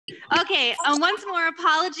Okay, once more,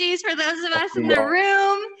 apologies for those of us in the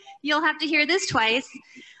room. You'll have to hear this twice.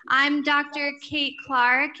 I'm Dr. Kate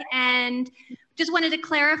Clark, and just wanted to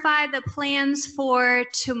clarify the plans for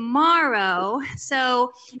tomorrow.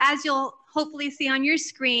 So as you'll hopefully see on your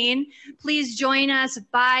screen, please join us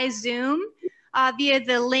by Zoom via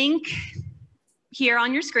the link here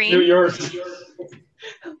on your screen.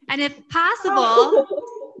 And if possible,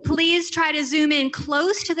 please try to zoom in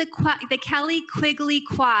close to the Kelly Quigley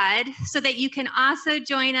Quad so that you can also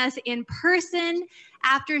join us in person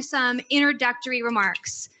after some introductory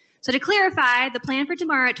remarks. So to clarify, the plan for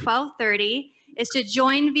tomorrow at 12:30 is to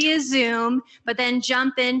join via Zoom, but then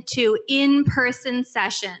jump into in-person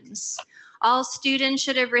sessions. All students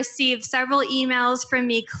should have received several emails from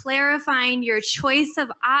me clarifying your choice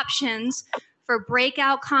of options for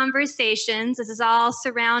breakout conversations. This is all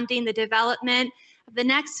surrounding the development of the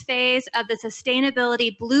next phase of the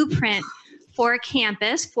sustainability blueprint for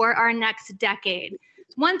campus for our next decade.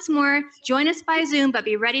 Once more, join us by Zoom, but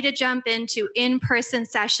be ready to jump into in-person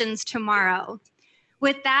sessions tomorrow.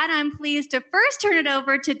 With that, I'm pleased to first turn it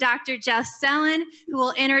over to Dr. Jeff Sellen, who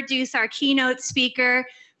will introduce our keynote speaker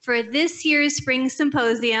for this year's Spring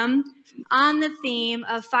Symposium on the theme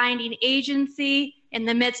of finding agency in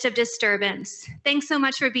the midst of disturbance. Thanks so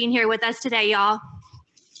much for being here with us today, y'all.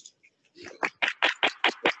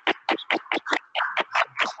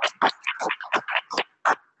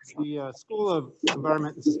 The School of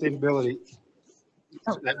Environment and Sustainability.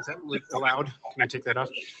 Is that allowed? Can I take that off?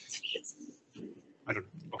 I don't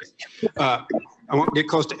know. Okay. I won't get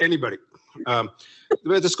close to anybody.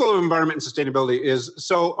 The School of Environment and Sustainability is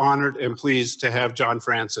so honored and pleased to have John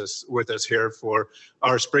Francis with us here for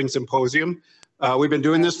our Spring Symposium. We've been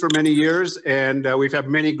doing this for many years, and we've had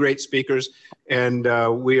many great speakers, and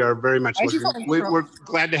we are very much we're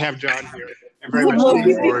glad to have John here, and very much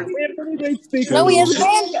looking forward. No, he has a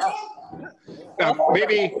hand up.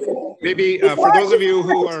 Maybe for those of you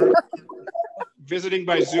who are visiting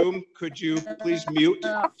by Zoom, could you please mute?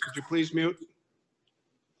 Could you please mute?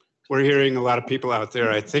 We're hearing a lot of people out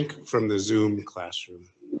there, I think, from the Zoom classroom.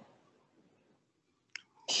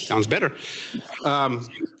 Sounds better.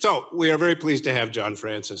 So we are very pleased to have John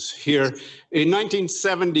Francis here. In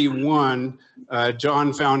 1971,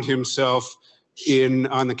 John found himself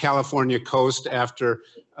on the California coast after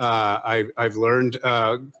I've learned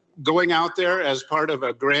going out there as part of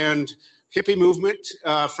a grand hippie movement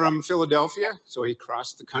from Philadelphia. So he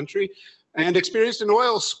crossed the country and experienced an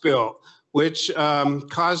oil spill, which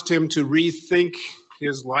caused him to rethink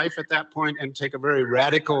his life at that point and take a very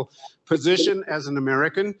radical position as an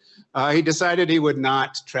American. He decided he would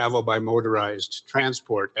not travel by motorized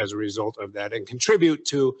transport as a result of that and contribute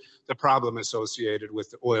to the problem associated with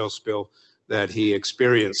the oil spill that he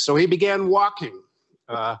experienced. So he began walking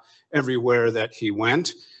everywhere that he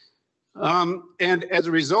went. And as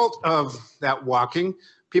a result of that walking,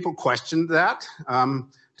 people questioned that.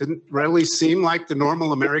 Didn't really seem like the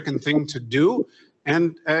normal American thing to do.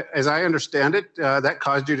 And as I understand it, that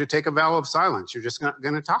caused you to take a vow of silence. You're just not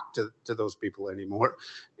going to talk to those people anymore.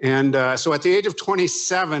 And so at the age of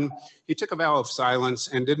 27, he took a vow of silence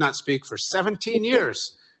and did not speak for 17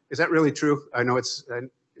 years. Is that really true? I know it's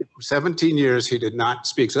 17 years he did not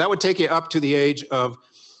speak. So that would take you up to the age of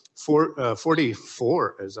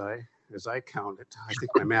 44, as I count it. I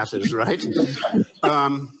think my math is right.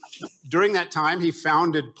 During that time, he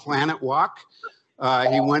founded Planet Walk.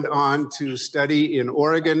 He went on to study in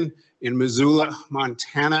Oregon, in Missoula,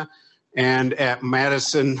 Montana, and at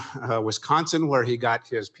Madison, Wisconsin, where he got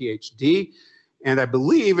his PhD. And I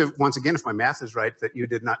believe, once again, if my math is right, that you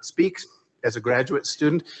did not speak as a graduate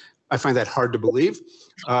student. I find that hard to believe.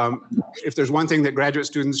 If there's one thing that graduate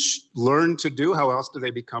students learn to do, how else do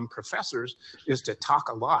they become professors, is to talk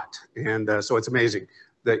a lot. And so it's amazing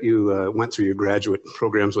that you went through your graduate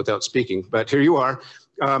programs without speaking. But here you are.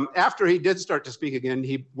 After he did start to speak again,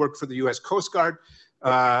 he worked for the U.S. Coast Guard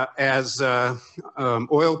as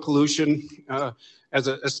oil pollution,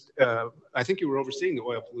 I think you were overseeing the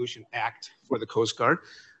Oil Pollution Act for the Coast Guard.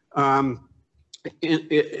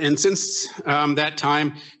 And since that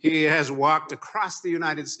time, he has walked across the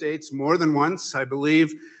United States more than once, I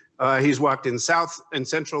believe. He's walked in South and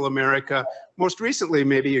Central America, most recently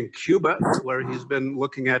maybe in Cuba, where he's been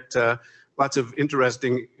looking at lots of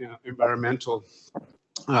interesting environmental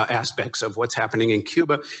aspects of what's happening in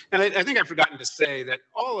Cuba. And I think I've forgotten to say that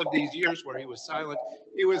all of these years where he was silent,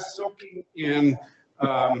 he was soaking in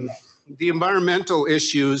the environmental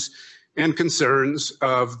issues and concerns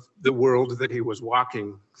of the world that he was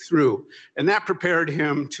walking through. And that prepared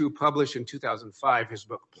him to publish in 2005 his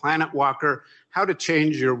book, Planet Walker: How to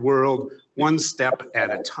Change Your World One Step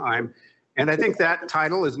at a Time. And I think that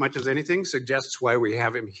title, as much as anything, suggests why we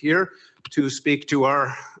have him here to speak to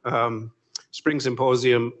our spring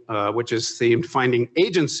symposium, which is themed Finding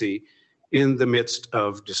Agency in the Midst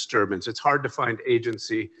of Disturbance. It's hard to find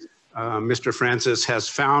agency. Mr. Francis has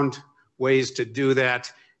found ways to do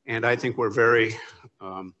that, and I think we're very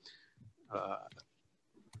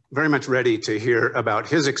much ready to hear about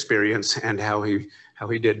his experience and how he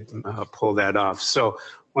did pull that off. So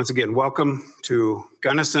once again, welcome to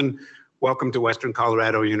Gunnison. Welcome to Western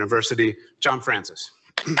Colorado University, John Francis.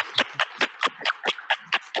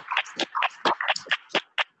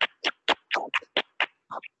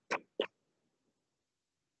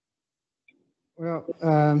 Well,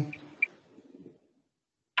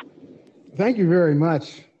 thank you very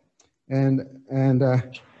much, and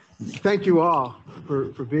thank you all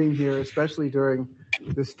for being here, especially during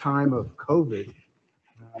this time of COVID.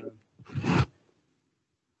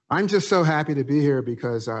 I'm just so happy to be here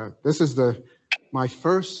because this is my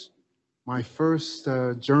first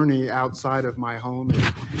journey outside of my home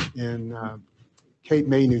in Cape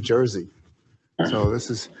May, New Jersey. So this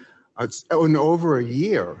is it's in over a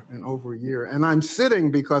year, and I'm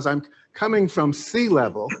sitting because I'm coming from sea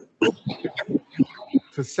level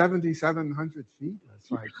to 7,700 feet.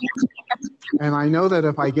 That's like, and I know that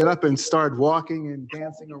if I get up and start walking and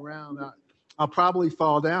dancing around, I'll probably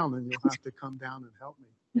fall down, and you'll have to come down and help me.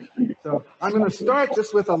 So I'm going to start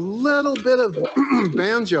just with a little bit of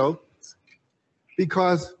banjo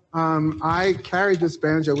because I carried this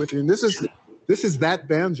banjo with me, and this is that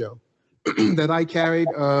banjo that I carried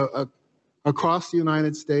across the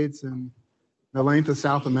United States and the length of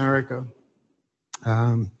South America.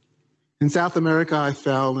 In South America, I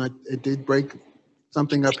fell, and it did break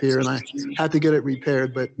something up here, and I had to get it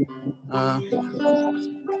repaired, but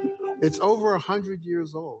it's over 100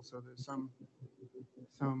 years old, so there's some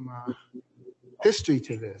history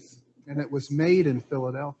to this, and it was made in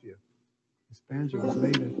Philadelphia. This banjo was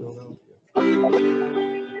made in Philadelphia.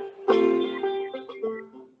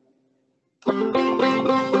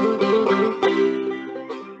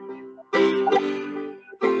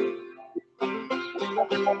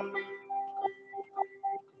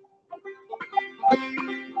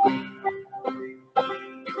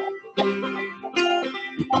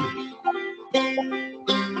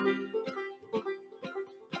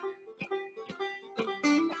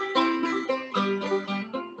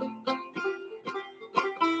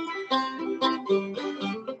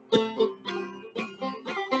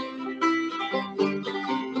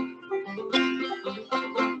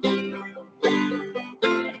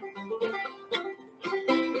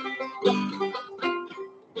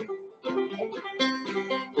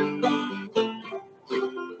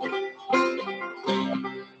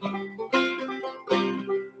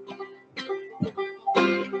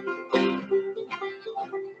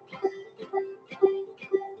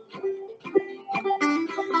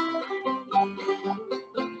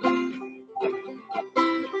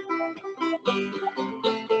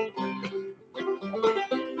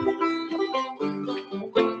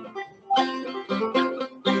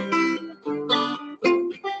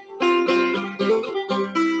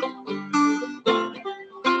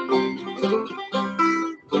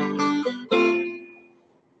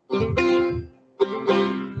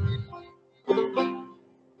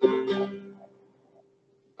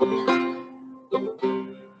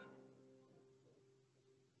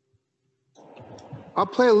 I'll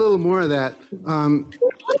play a little more of that.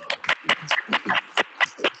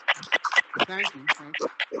 Thank you.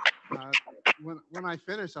 When I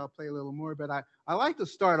finish, I'll play a little more, but I like to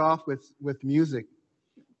start off with music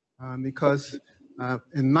because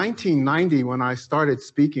in 1990, when I started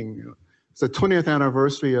speaking, it's the 20th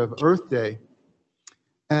anniversary of Earth Day.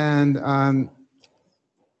 And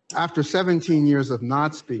after 17 years of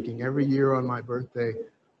not speaking, every year on my birthday,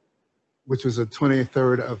 which was the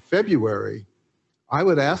 23rd of February, I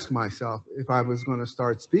would ask myself if I was going to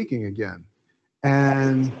start speaking again.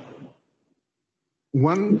 And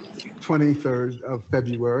one 23rd of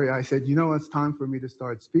February, I said, you know, it's time for me to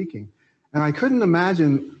start speaking. And I couldn't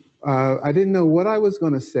imagine, I didn't know what I was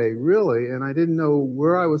going to say, really, and I didn't know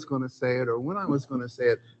where I was going to say it or when I was going to say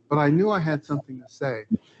it, but I knew I had something to say.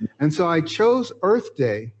 And so I chose Earth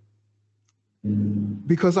Day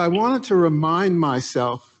because I wanted to remind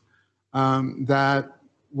myself that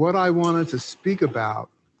what I wanted to speak about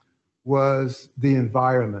was the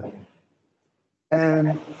environment.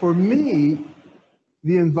 And for me,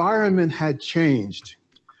 the environment had changed.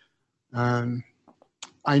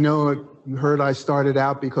 I know you heard I started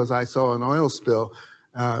out because I saw an oil spill,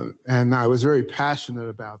 and I was very passionate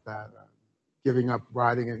about that, giving up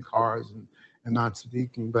riding in cars and not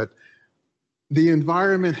speaking. But the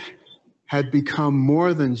environment had become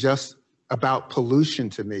more than just about pollution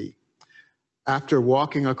to me after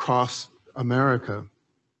walking across America.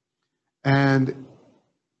 And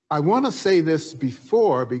I want to say this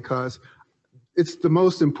before because it's the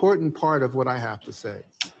most important part of what I have to say.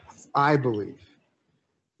 I believe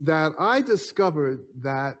that I discovered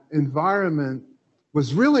that environment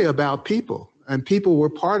was really about people, and people were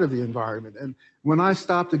part of the environment. And when I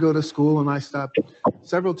stopped to go to school, and I stopped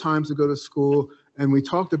several times to go to school, and we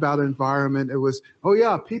talked about environment, it was, oh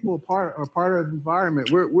yeah, people are part of the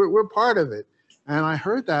environment. We're part of it. And I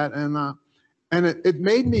heard that, and it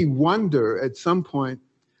made me wonder at some point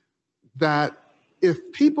that if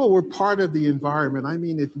people were part of the environment, I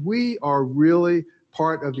mean, if we are really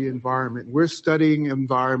part of the environment, we're studying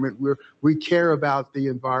environment, we care about the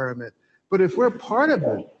environment, but if we're part of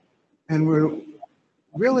it and we're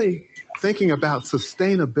really thinking about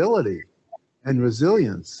sustainability and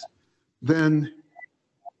resilience, then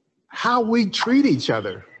how we treat each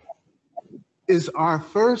other is our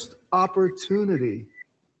first opportunity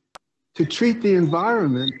to treat the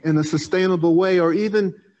environment in a sustainable way, or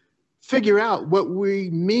even figure out what we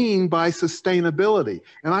mean by sustainability.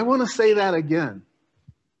 And I want to say that again.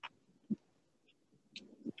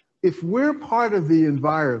 If we're part of the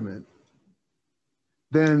environment,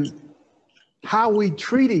 then how we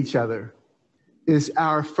treat each other is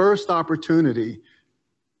our first opportunity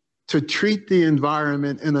to treat the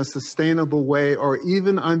environment in a sustainable way, or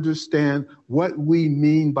even understand what we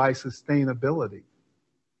mean by sustainability.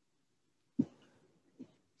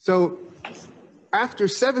 So after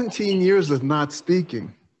 17 years of not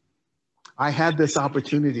speaking, I had this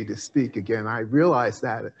opportunity to speak again. I realized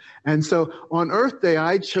that. And so on Earth Day,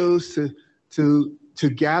 I chose to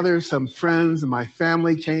gather some friends, and my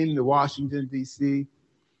family came to Washington, D.C.,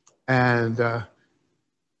 and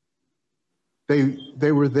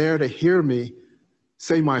they were there to hear me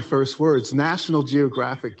say my first words. National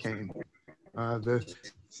Geographic came. The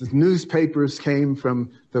newspapers came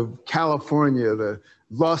from California, the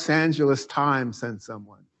Los Angeles Times sent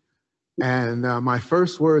someone. And my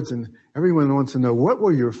first words, and everyone wants to know, what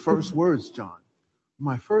were your first words, John?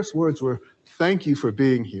 My first words were, thank you for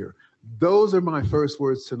being here. Those are my first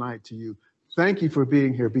words tonight to you. Thank you for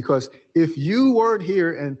being here, because if you weren't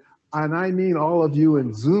here, and I mean all of you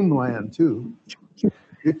in Zoom land too,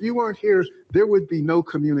 if you weren't here, there would be no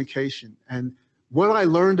communication. And what I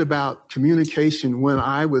learned about communication when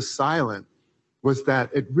I was silent was that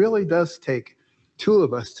it really does take two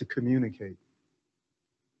of us to communicate.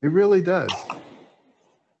 It really does.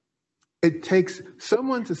 It takes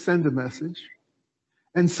someone to send a message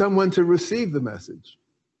and someone to receive the message.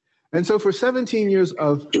 And so for 17 years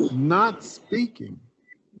of not speaking,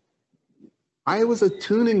 I was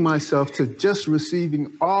attuning myself to just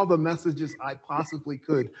receiving all the messages I possibly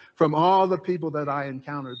could from all the people that I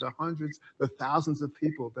encountered, the hundreds, the thousands of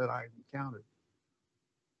people that I encountered.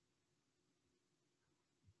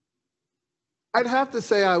 I'd have to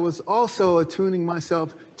say I was also attuning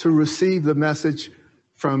myself to receive the message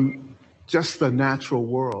from just the natural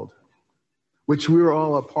world, which we're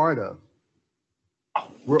all a part of.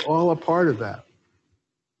 We're all a part of that.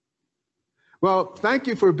 Well, thank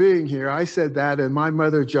you for being here. I said that, and my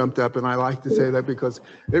mother jumped up, and I like to say that because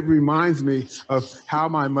it reminds me of how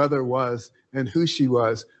my mother was and who she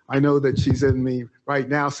was. I know that she's in me right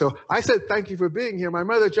now. So I said, thank you for being here. My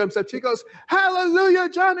mother jumps up. She goes, hallelujah,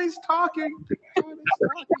 Johnny's talking. Johnny's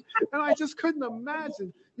talking. And I just couldn't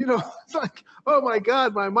imagine, it's like, oh my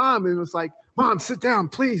God, my mom. And it was like, Mom, sit down,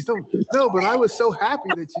 please don't. No, but I was so happy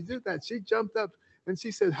that she did that. She jumped up and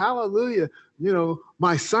she said, hallelujah,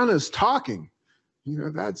 my son is talking.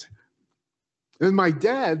 And my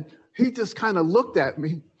dad, he just kind of looked at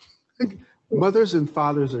me. Mothers and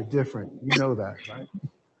fathers are different. You know that, right?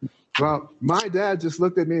 Well, my dad just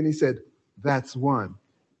looked at me and he said, that's one.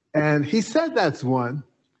 And he said that's one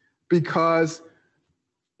because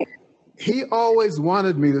he always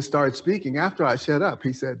wanted me to start speaking after I shut up.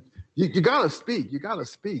 He said, you got to speak. You got to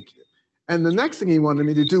speak. And the next thing he wanted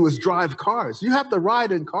me to do was drive cars. You have to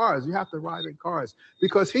ride in cars. You have to ride in cars.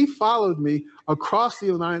 Because he followed me across the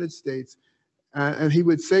United States, and he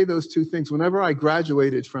would say those two things. Whenever I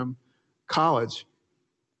graduated from college,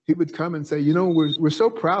 he would come and say, we're so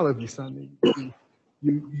proud of you, son.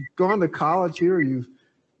 You've gone to college here.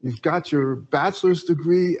 You've got your bachelor's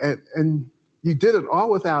degree, and you did it all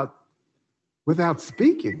without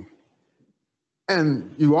speaking.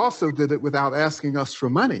 And you also did it without asking us for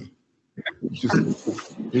money.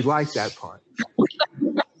 We like that part.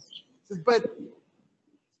 But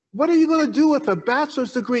what are you going to do with a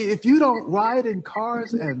bachelor's degree if you don't ride in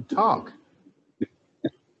cars and talk?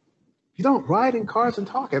 You don't ride in cars and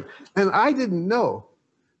talk. And I didn't know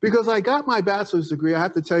Because I got my bachelor's degree, I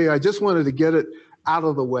have to tell you, I just wanted to get it out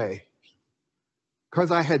of the way. Because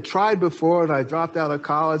I had tried before and I dropped out of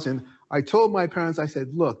college, and I told my parents, I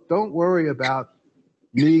said, look, don't worry about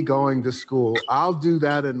me going to school. I'll do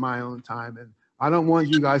that in my own time, and I don't want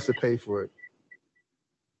you guys to pay for it.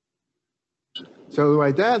 So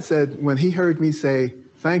my dad said, when he heard me say,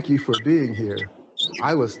 thank you for being here,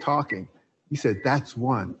 I was talking. He said, that's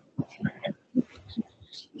one.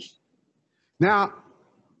 Now,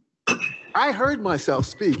 I heard myself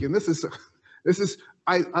speak, and this is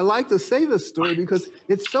I like to say this story because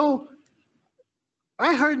it's so,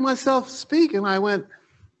 I heard myself speak and I went,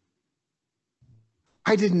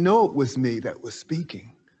 I didn't know it was me that was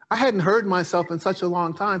speaking. I hadn't heard myself in such a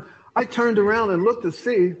long time. I turned around and looked to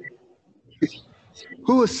see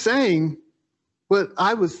who was saying what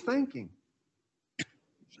I was thinking.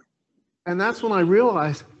 And that's when I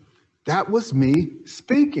realized that was me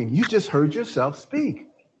speaking. You just heard yourself speak.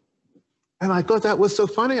 And I thought that was so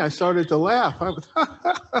funny, I started to laugh. I was,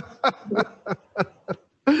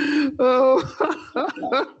 oh.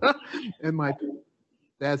 And my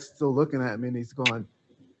dad's still looking at me and he's going,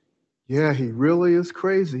 yeah, he really is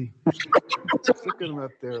crazy. Looking up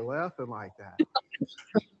there laughing like that.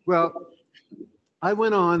 Well, I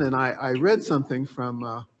went on and I read something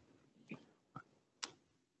from,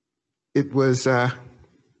 it was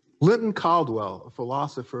Linton Caldwell, a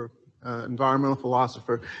philosopher, environmental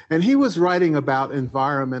philosopher, and he was writing about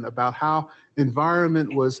environment, about how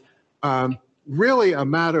environment was really a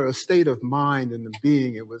matter of state of mind and the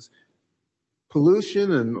being. It was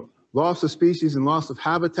pollution and loss of species and loss of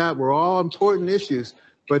habitat were all important issues,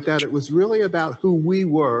 but that it was really about who we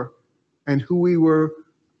were and who we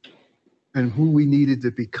needed to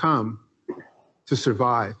become to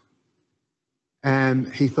survive.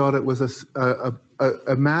 And he thought it was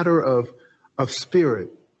a matter of spirit.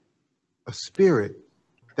 A spirit.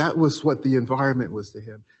 That was what the environment was to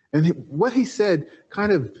him. And what he said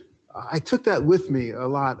kind of, I took that with me a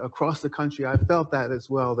lot across the country. I felt that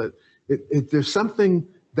as well, that there's something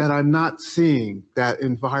that I'm not seeing that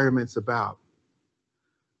environment's about.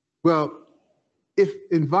 Well, if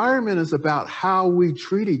environment is about how we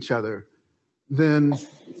treat each other, then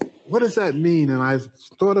what does that mean? And I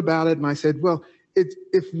thought about it and I said, well,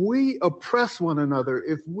 if we oppress one another,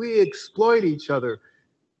 if we exploit each other,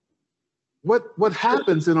 what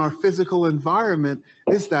happens in our physical environment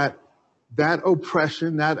is that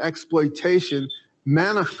oppression, that exploitation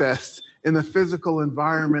manifests in the physical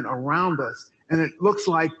environment around us. And it looks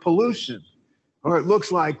like pollution, or it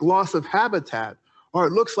looks like loss of habitat, or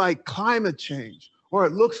it looks like climate change, or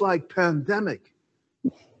it looks like pandemic.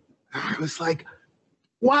 I was like,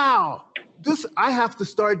 wow, I have to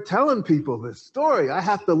start telling people this story. I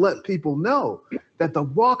have to let people know that the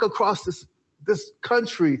walk across this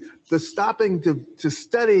country, the stopping to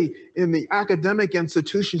study in the academic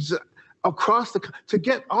institutions across to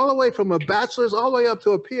get all the way from a bachelor's all the way up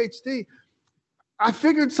to a PhD, I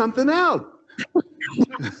figured something out.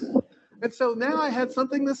 And so now I had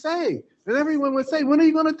something to say. And everyone would say, when are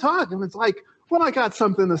you going to talk? And it's like, well, I got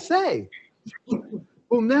something to say.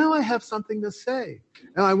 Well, now I have something to say.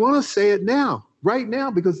 And I want to say it now, right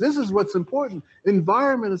now, because this is what's important.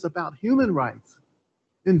 Environment is about human rights.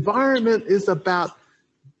 Environment is about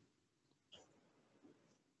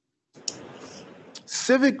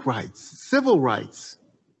civic rights, civil rights,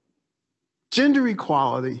 gender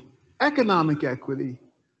equality, economic equity.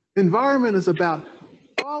 Environment is about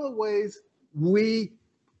all the ways we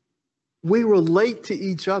relate to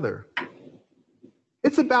each other.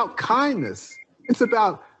 It's about kindness. It's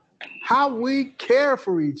about how we care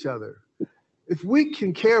for each other. If we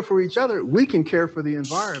can care for each other, we can care for the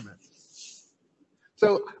environment.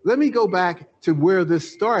 So let me go back to where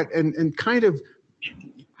this started and kind of,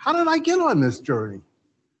 how did I get on this journey?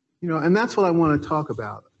 You know, and that's what I want to talk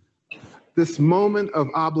about. This moment of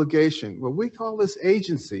obligation. Well, we call this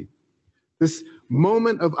agency. This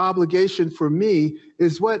moment of obligation for me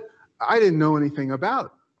is what I didn't know anything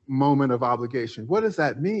about. Moment of obligation. What does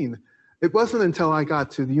that mean? It wasn't until I got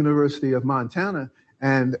to the University of Montana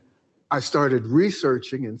and I started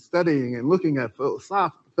researching and studying and looking at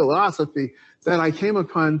philosophy that I came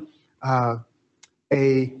upon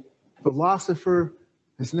a philosopher.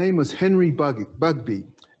 His name was Henry Bugbee,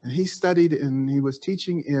 and he studied and he was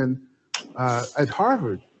teaching at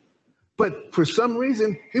Harvard. But for some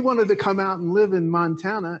reason, he wanted to come out and live in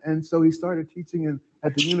Montana, and so he started teaching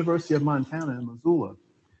at the University of Montana in Missoula.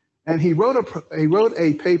 And he wrote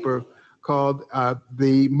a paper called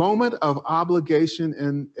The Moment of Obligation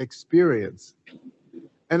and Experience.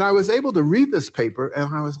 And I was able to read this paper,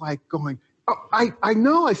 and I was like going, oh, I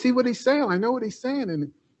know, I see what he's saying. I know what he's saying.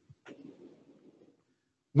 And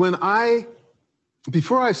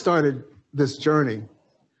Before I started this journey,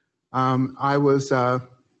 I was a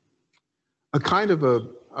kind of a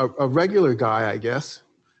regular guy, I guess,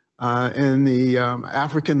 in the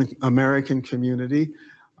African American community.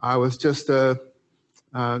 I was just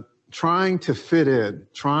trying to fit in,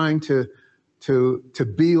 trying to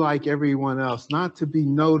be like everyone else, not to be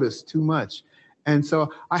noticed too much. And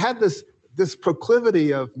so I had this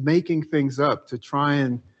proclivity of making things up, to try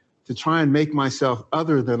and make myself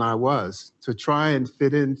other than I was, to try and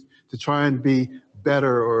fit in, to try and be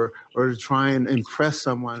better, or to try and impress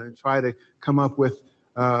someone, and try to come up with,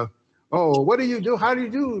 oh, what do you do? How do you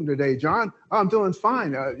do today, John? Oh, I'm doing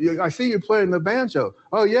fine. I see you playing the banjo.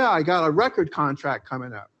 Oh yeah, I got a record contract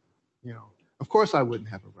coming up. You know, of course I wouldn't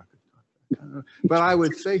have a record contract, but I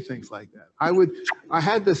would say things like that. I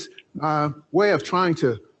had this way of trying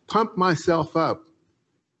to pump myself up.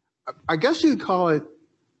 I guess you'd call it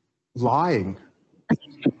lying.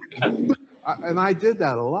 And I did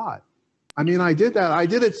that a lot. I mean, I did that. I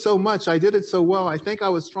did it so much. I did it so well. I think I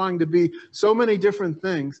was trying to be so many different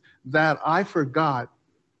things that I forgot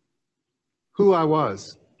who I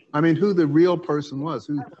was. I mean, who the real person was,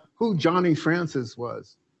 who Johnny Francis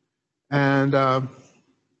was. And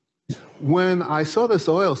when I saw this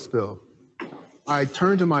oil spill, I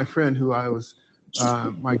turned to my friend, who I was,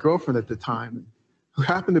 my girlfriend at the time, who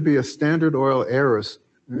happened to be a Standard Oil heiress.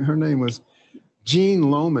 Her name was Jean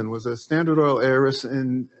Lohman, was a Standard Oil heiress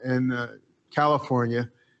in California.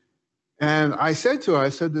 And I said to her, I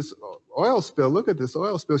said, this oil spill, look at this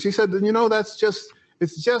oil spill. She said, you know, it's just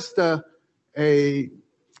a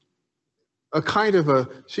kind of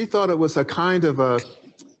she thought it was a kind of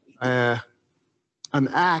an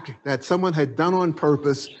act that someone had done on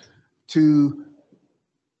purpose to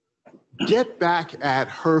get back at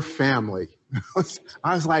her family.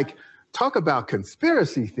 I was like, talk about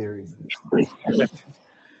conspiracy theories.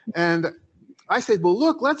 And I said, well,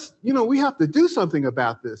 look, we have to do something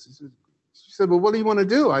about this. She said, well, what do you want to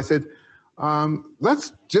do? I said,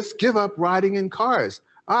 let's just give up riding in cars.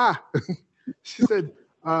 She said,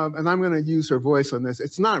 and I'm going to use her voice on this.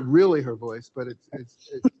 It's not really her voice, but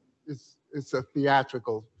it's a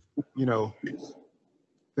theatrical,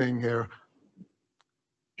 thing here.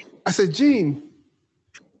 I said, Jean,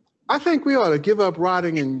 I think we ought to give up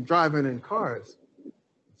riding and driving in cars.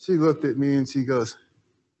 She looked at me and she goes,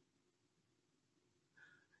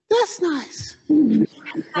 that's nice.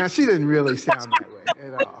 Now, she didn't really sound that way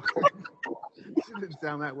at all. She didn't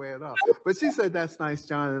sound that way at all. But she said, that's nice,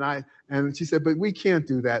 John. And she said, but we can't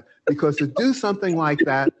do that, because to do something like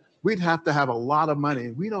that, we'd have to have a lot of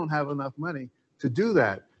money. We don't have enough money to do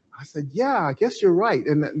that. I said, yeah, I guess you're right.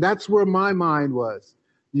 And that's where my mind was.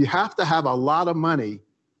 You have to have a lot of money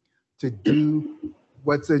to do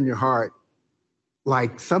what's in your heart.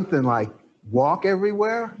 Like something like walk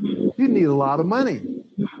everywhere, you need a lot of money.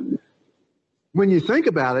 When you think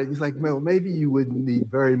about it, it's like, well, maybe you wouldn't need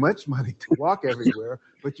very much money to walk everywhere,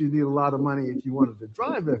 but you need a lot of money if you wanted to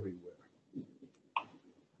drive everywhere.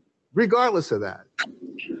 Regardless of that,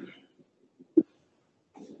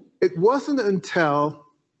 it wasn't until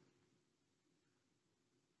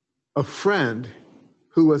a friend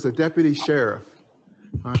who was a deputy sheriff,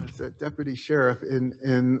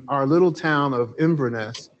 in our little town of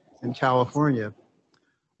Inverness in California,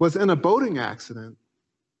 was in a boating accident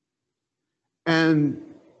and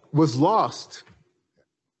was lost.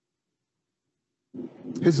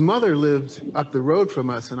 His mother lived up the road from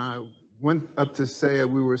us, and I went up to say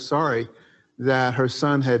we were sorry that her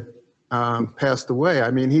son had passed away.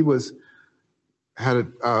 I mean, he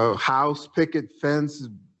had a house, picket fence,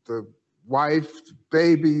 the wife,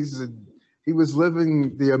 babies, and he was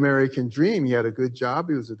living the American dream. He had a good job.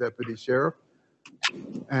 He was a deputy sheriff.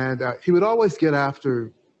 And he would always get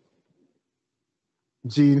after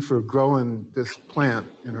Jean for growing this plant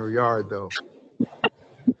in her yard, though.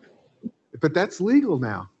 But that's legal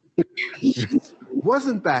now. It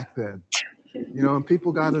wasn't back then, and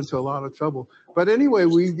people got into a lot of trouble. But anyway,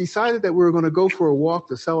 we decided that we were going to go for a walk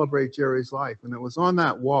to celebrate Jerry's life. And it was on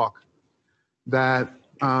that walk that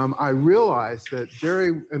I realized that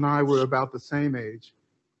Jerry and I were about the same age.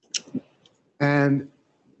 And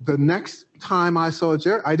the next time I saw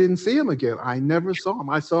Jerry, I didn't see him again. I never saw him.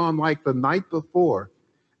 I saw him like the night before,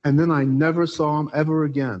 and then I never saw him ever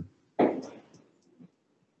again.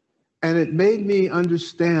 And it made me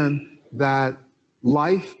understand that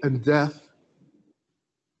life and death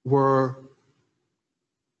were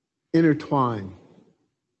intertwined,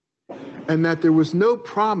 and that there was no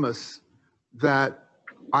promise that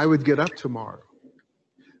I would get up tomorrow.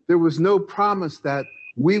 There was no promise that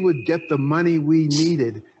we would get the money we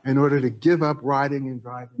needed in order to give up riding and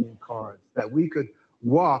driving in cars, that we could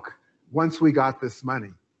walk once we got this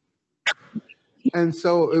money. And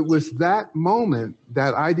so it was that moment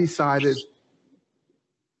that I decided,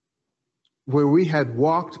 where we had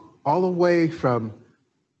walked all the way from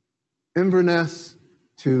Inverness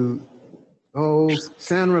to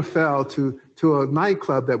San Rafael to a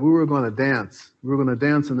nightclub that we were going to dance. We were going to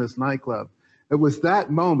dance in this nightclub. It was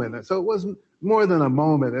that moment. So it wasn't more than a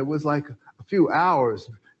moment. It was like a few hours.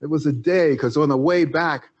 It was a day, because on the way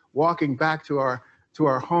back, walking back to our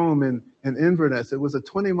home in Inverness, it was a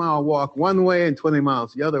 20-mile walk one way and 20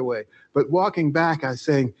 miles the other way. But walking back, I was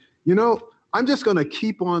saying, you know, I'm just going to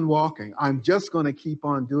keep on walking. I'm just going to keep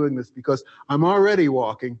on doing this because I'm already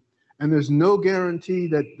walking. And there's no guarantee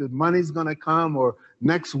that the money's going to come or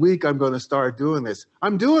next week I'm going to start doing this.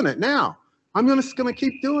 I'm doing it now. I'm just going to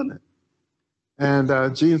keep doing it.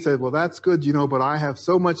 And Jean said, well, that's good, you know, but I have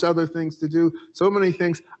so much other things to do, so many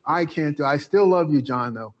things I can't do. I still love you,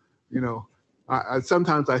 John, though. You know,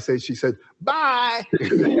 sometimes I say, she said, bye.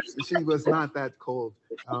 She was not that cold.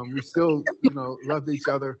 We still, you know, loved each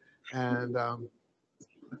other, and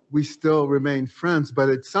we still remained friends. But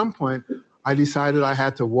at some point, I decided I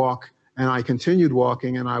had to walk, and I continued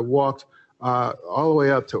walking, and I walked all the way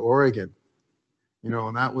up to Oregon, you know,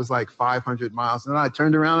 and that was like 500 miles. And then I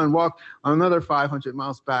turned around and walked another 500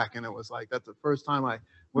 miles back, and it was like, that's the first time I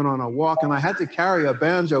went on a walk, and I had to carry a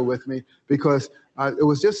banjo with me because it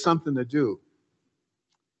was just something to do.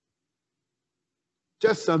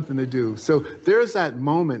 Just something to do. So there's that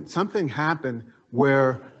moment, something happened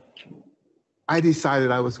where I decided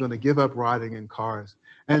I was going to give up riding in cars.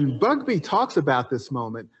 And Bugbee talks about this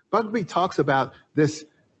moment. Bugbee talks about this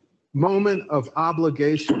moment of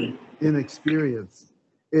obligation in experience,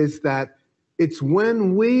 is that it's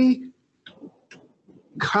when we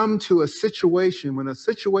come to a situation, when a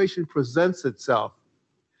situation presents itself,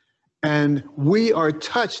 and we are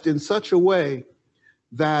touched in such a way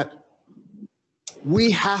that we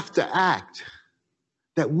have to act,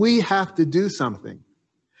 that we have to do something.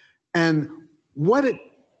 And what it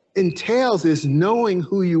entails is knowing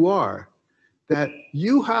who you are, that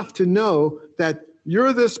you have to know that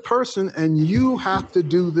you're this person and you have to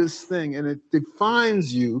do this thing, and it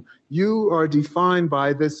defines you. You are defined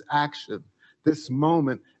by this action, this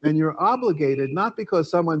moment, and you're obligated, not because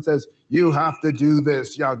someone says, you have to do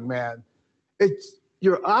this, young man.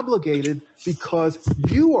 You're obligated because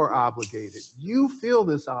you are obligated. You feel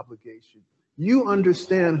this obligation. You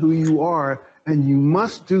understand who you are, and you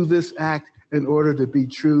must do this act in order to be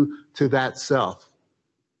true to that self.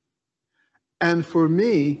 And for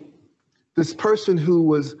me, this person who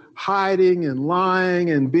was hiding and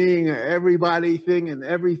lying and being an everybody thing and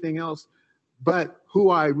everything else, but who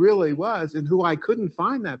I really was and who I couldn't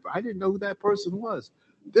find that, I didn't know who that person was.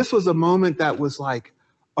 This was a moment that was like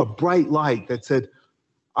a bright light that said,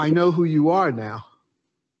 I know who you are now.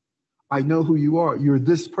 I know who you are. You're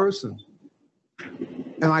this person.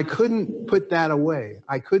 And I couldn't put that away.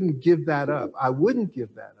 I couldn't give that up. I wouldn't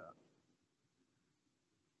give that up.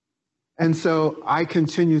 And so I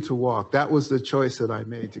continued to walk. That was the choice that I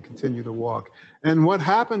made, to continue to walk. And what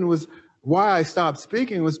happened was, why I stopped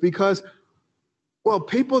speaking was because, well,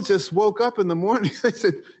 people just woke up in the morning. They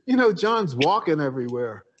said, you know, John's walking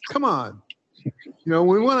everywhere. Come on. You know,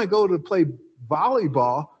 we want to go to play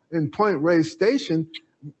volleyball in Point Reyes Station.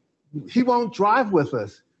 He won't drive with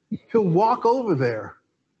us. He'll walk over there.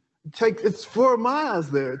 It's 4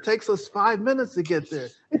 miles there. It takes us 5 minutes to get there.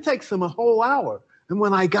 It takes him a whole hour. And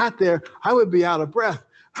when I got there, I would be out of breath.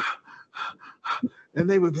 And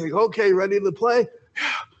they would be, okay, ready to play?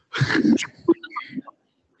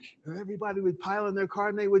 And everybody would pile in their car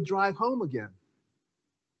and they would drive home again.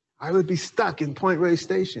 I would be stuck in Point Reyes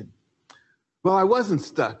Station. Well, I wasn't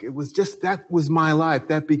stuck. It was just, that was my life.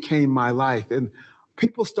 That became my life. And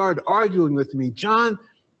people started arguing with me, John,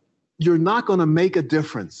 you're not going to make a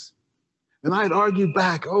difference. And I'd argue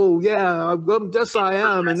back, oh, yeah, yes, I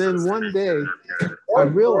am. And then one day, I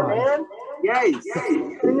realized. Yes.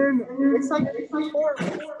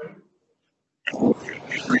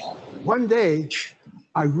 One day,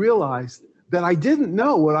 I realized that I didn't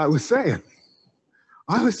know what I was saying.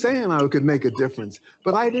 I was saying I could make a difference,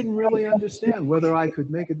 but I didn't really understand whether I could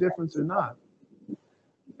make a difference or not.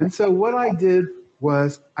 And so what I did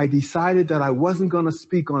was I decided that I wasn't going to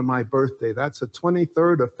speak on my birthday. That's the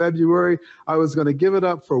 23rd of February. I was going to give it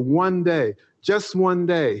up for one day, just one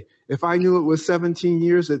day. If I knew it was 17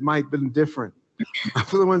 years, it might have been different.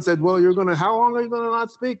 Someone said, well, how long are you going to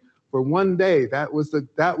not speak? For one day. That was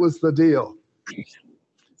the deal.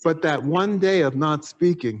 But that one day of not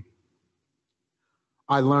speaking,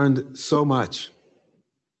 I learned so much.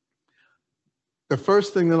 The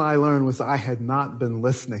first thing that I learned was I had not been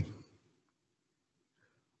listening.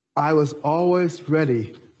 I was always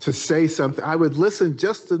ready to say something. I would listen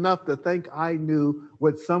just enough to think I knew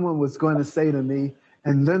what someone was going to say to me.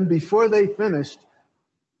 And then before they finished,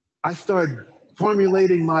 I started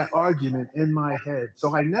formulating my argument in my head.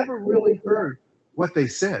 So I never really heard what they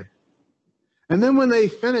said. And then when they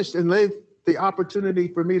finished and they the opportunity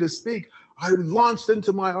for me to speak, I launched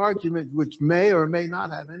into my argument, which may or may not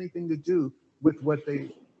have anything to do with what they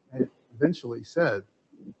had eventually said.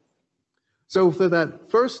 So for that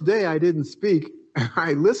first day I didn't speak,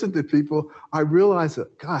 I listened to people, I realized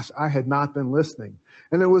that, gosh, I had not been listening.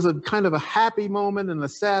 And it was a kind of a happy moment and a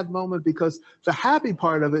sad moment, because the happy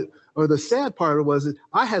part of it, or the sad part of it, was that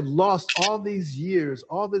I had lost all these years,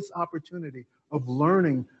 all this opportunity of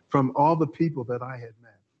learning from all the people that I had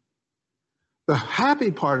met. The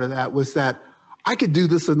happy part of that was that I could do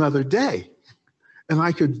this another day and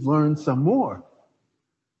I could learn some more.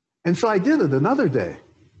 And so I did it another day.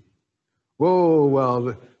 Whoa,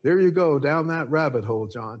 well, there you go, down that rabbit hole,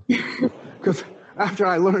 John. Because after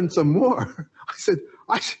I learned some more, I said,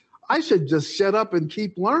 I should just shut up and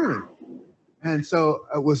keep learning. And so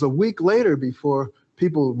it was a week later before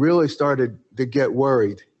people really started to get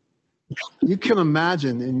worried. You can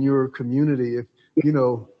imagine in your community if,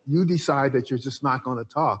 you decide that you're just not going to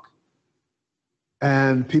talk.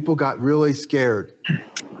 And people got really scared.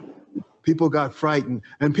 People got frightened.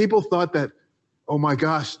 And people thought that, oh my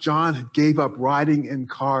gosh, John gave up riding in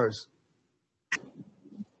cars.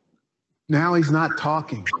 Now he's not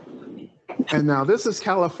talking. And now this is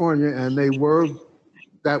California, and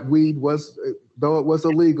that weed was, though it was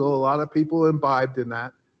illegal, a lot of people imbibed in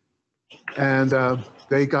that. And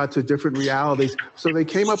they got to different realities. So they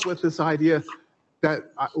came up with this idea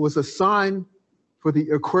that was a sign for the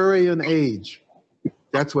Aquarian age.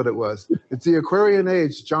 That's what it was. It's the Aquarian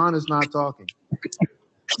age. John is not talking.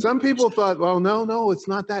 Some people thought, well, no, it's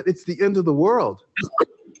not that. It's the end of the world.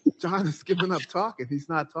 John has given up talking. He's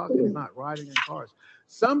not talking. He's not riding in cars.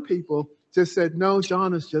 Some people just said, no,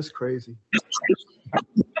 John is just crazy.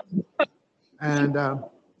 And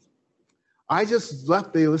I just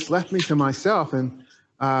left me to myself. And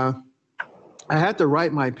I had to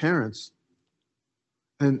write my parents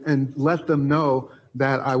and let them know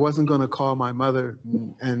that I wasn't going to call my mother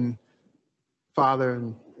and father,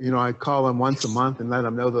 and I'd call them once a month and let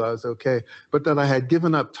them know that I was okay, but that I had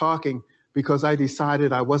given up talking because I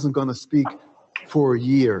decided I wasn't going to speak for a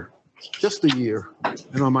year, just a year.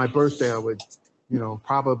 And on my birthday, I would,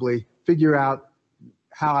 probably figure out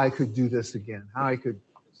how I could do this again, how I could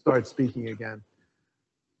start speaking again.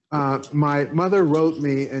 My mother wrote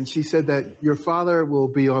me, and she said that your father will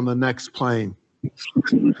be on the next plane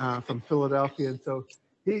from Philadelphia. And so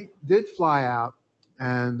he did fly out,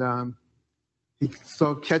 and he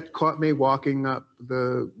caught me walking up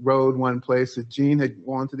the road one place that Gene had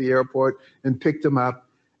gone to the airport and picked him up.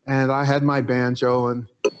 And I had my banjo, and,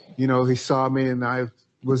 he saw me, and I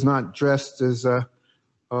was not dressed as a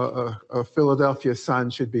Philadelphia son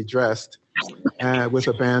should be dressed, with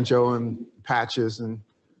a banjo and patches. And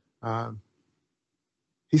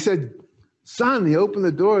he said, son, he opened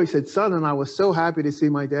the door. He said, son, and I was so happy to see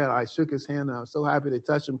my dad. I shook his hand, and I was so happy to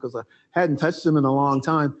touch him because I hadn't touched him in a long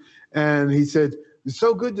time. And he said, it's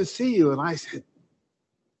so good to see you. And I said,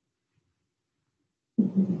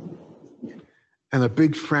 and a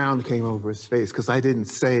big frown came over his face because I didn't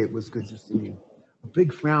say it was good to see you. A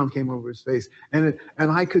big frown came over his face. And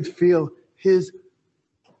I could feel his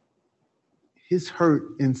hurt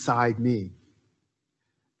inside me.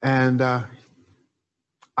 And I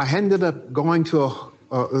ended up going to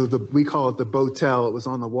we call it the botel. It was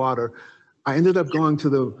on the water. I ended up going to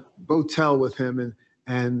the botel with him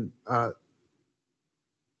and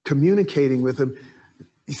communicating with him.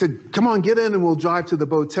 He said, come on, get in and we'll drive to the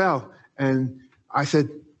botel. And I said,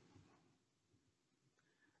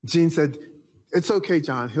 Gene said, it's okay,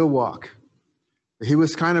 John, he'll walk. He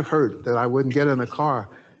was kind of hurt that I wouldn't get in a car,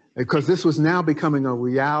 because this was now becoming a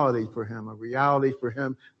reality for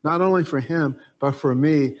him, not only for him, but for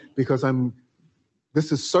me, because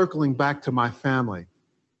this is circling back to my family.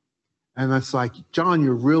 And it's like, John,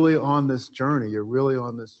 you're really on this journey.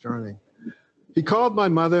 He called my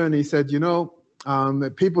mother and he said,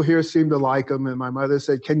 people here seem to like him. And my mother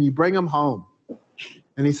said, can you bring him home?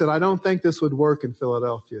 And he said, I don't think this would work in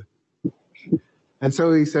Philadelphia. And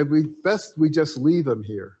so he said, we just leave him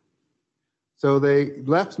here. So they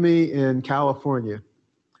left me in California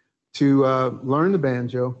to learn the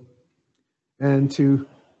banjo and to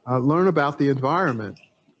learn about the environment,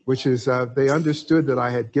 which is they understood that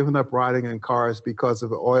I had given up riding in cars because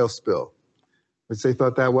of an oil spill, which they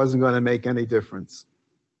thought that wasn't going to make any difference.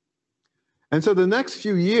 And so the next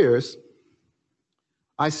few years,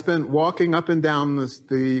 I spent walking up and down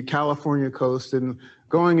the California coast and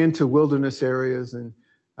going into wilderness areas and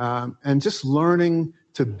just learning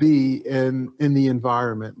to be in the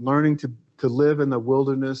environment, learning to live in the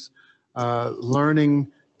wilderness,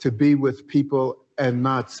 learning to be with people and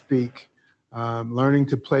not speak, learning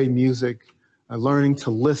to play music, learning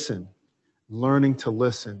to listen.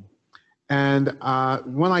 And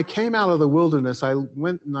when I came out of the wilderness, I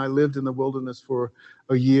went and I lived in the wilderness for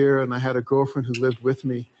a year, and I had a girlfriend who lived with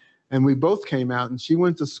me, and we both came out, and she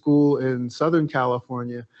went to school in Southern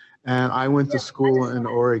California, and I went to school in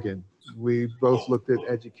Oregon. We both looked at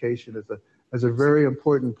education as a very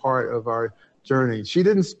important part of our journey. She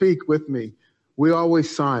didn't speak with me. We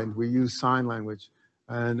always signed. We used sign language,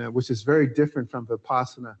 and which is very different from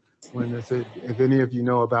Vipassana. If any of you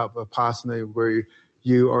know about Vipassana, where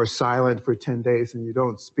you are silent for 10 days and you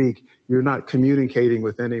don't speak, you're not communicating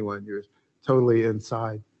with anyone. You're totally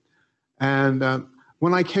inside. And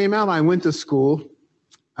when I came out, I went to school,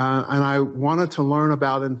 and I wanted to learn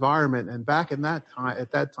about environment. And back at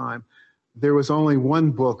that time, there was only one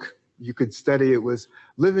book you could study. It was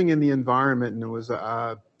Living in the Environment, and it was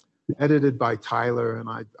edited by Tyler. And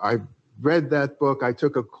I read that book. I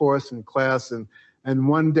took a course in class, and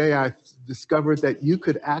one day I discovered that you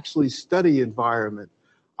could actually study environment.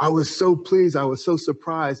 I was so pleased. I was so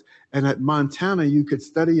surprised. And at Montana, you could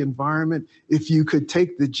study environment if you could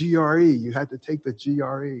take the GRE. You had to take the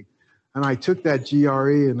GRE. And I took that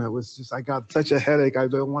GRE, and I got such a headache. I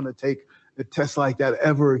don't want to take a test like that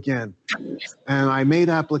ever again. And I made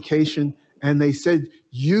application, and they said,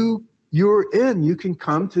 you're in. You can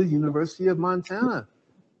come to the University of Montana.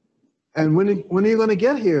 And when are you going to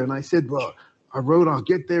get here? And I said, well, I wrote, I'll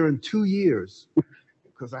get there in 2 years,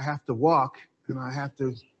 because I have to walk, and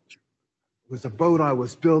it was a boat I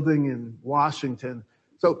was building in Washington.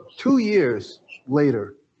 So 2 years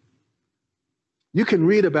later, you can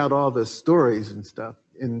read about all the stories and stuff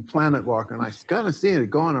in Planet Walker, and I kind of seen it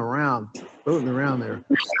going around, floating around there.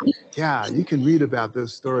 Yeah, you can read about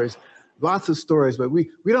those stories, lots of stories, but we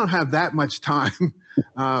don't have that much time.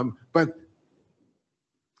 But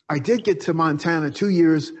I did get to Montana 2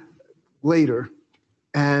 years later,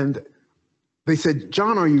 and they said,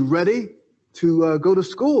 John, are you ready to go to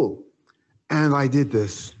school? And I did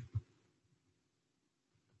this,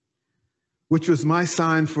 which was my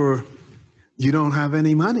sign for, you don't have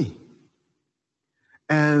any money.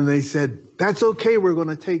 And they said, that's okay, we're going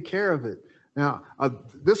to take care of it. Now,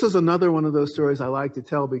 this is another one of those stories I like to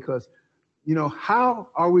tell, because, how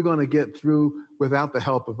are we going to get through without the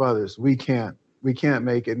help of others? We can't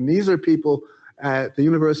make it. And these are people at the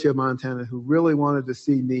University of Montana who really wanted to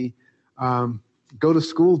see me go to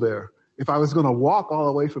school there. If I was going to walk all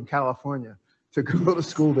the way from California to go to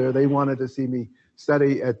school there, they wanted to see me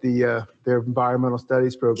study at their environmental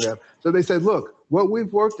studies program. So they said, look, what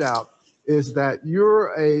we've worked out is that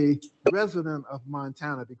you're a resident of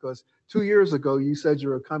Montana, because 2 years ago you said you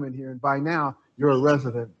were coming here, and by now you're a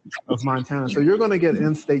resident of Montana. So you're going to get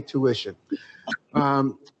in-state tuition.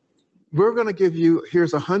 We're going to give you,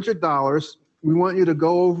 here's $100. We want you to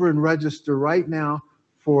go over and register right now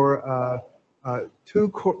for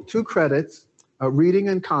two credits, reading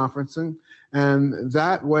and conferencing, and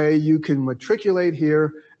that way you can matriculate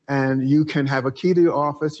here and you can have a key to your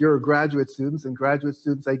office. You're a graduate student, and graduate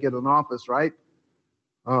students, they get an office, right?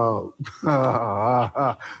 Oh,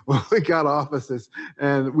 well, we got offices,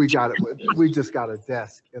 and we just got a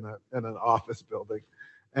desk in an office building.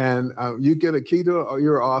 And you get a key to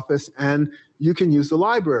your office, and you can use the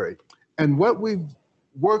library. And what we've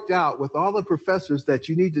worked out with all the professors that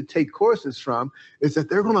you need to take courses from is that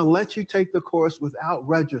they're going to let you take the course without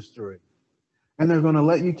registering. And they're going to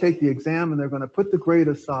let you take the exam, and they're going to put the grade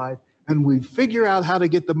aside, and we figure out how to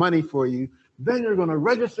get the money for you. Then you're going to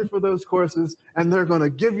register for those courses, and they're going to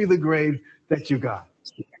give you the grade that you got.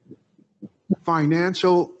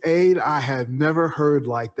 Financial aid, I had never heard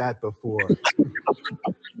like that before.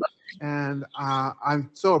 And I'm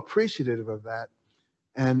so appreciative of that.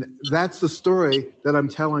 And that's the story that I'm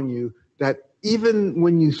telling you, that even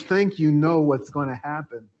when you think you know what's going to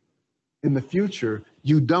happen in the future,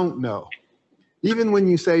 you don't know. Even when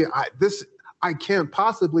you say, I can't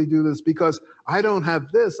possibly do this because I don't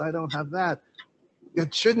have this, I don't have that,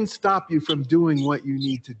 it shouldn't stop you from doing what you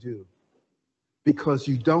need to do, because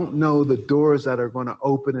you don't know the doors that are going to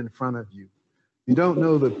open in front of you. You don't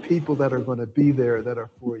know the people that are going to be there that are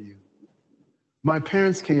for you. My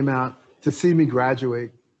parents came out to see me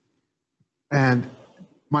graduate, and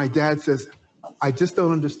my dad says, I just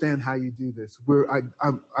don't understand how you do this.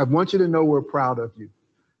 I want you to know we're proud of you.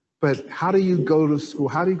 But how do you go to school?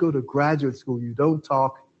 How do you go to graduate school? You don't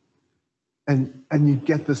talk, and you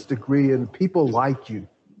get this degree, and people like you.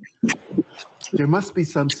 There must be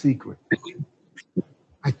some secret.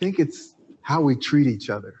 I think it's how we treat each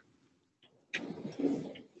other.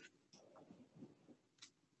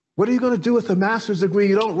 What are you going to do with a master's degree?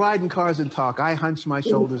 You don't ride in cars and talk. I hunch my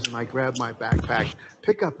shoulders and I grab my backpack,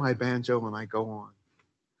 pick up my banjo, and I go on.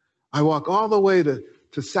 I walk all the way to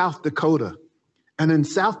South Dakota. And in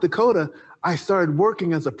South Dakota, I started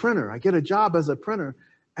working as a printer. I get a job as a printer.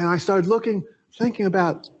 And I started thinking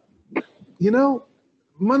about, you know,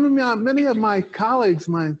 many of my colleagues,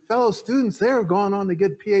 my fellow students, they're going on to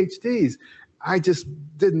get PhDs. I just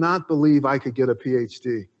did not believe I could get a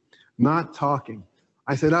PhD, not talking.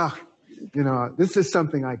 I said, you know, this is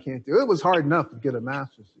something I can't do. It was hard enough to get a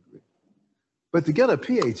master's degree. But to get a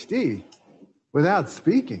PhD without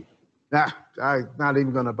speaking, I'm not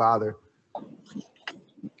even going to bother.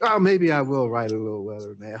 Oh, maybe I will write a little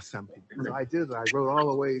letter and ask some people. So I did. I wrote all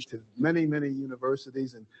the way to many, many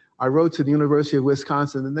universities. And I wrote to the University of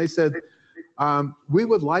Wisconsin. And they said, we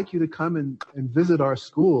would like you to come and visit our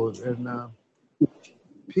school. And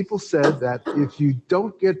people said that if you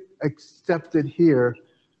don't get accepted here,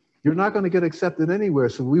 you're not going to get accepted anywhere.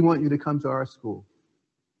 So we want you to come to our school.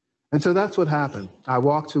 And so that's what happened. I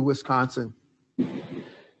walked to Wisconsin.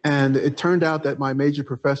 And it turned out that my major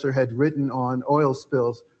professor had written on oil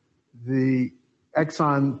spills, the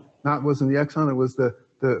Exxon, wasn't the Exxon, it was the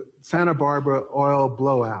Santa Barbara oil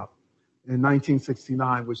blowout in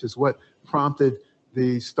 1969, which is what prompted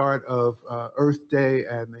the start of Earth Day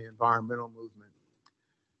and the environmental movement.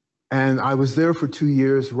 And I was there for 2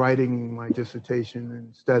 years writing my dissertation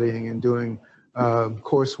and studying and doing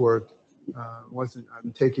coursework.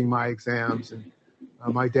 I'm taking my exams. And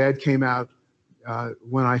my dad came out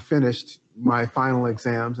when I finished my final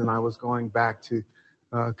exams and I was going back to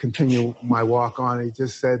continue my walk on. He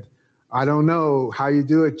just said, I don't know how you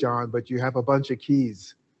do it, John, but you have a bunch of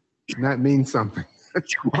keys. And that means something.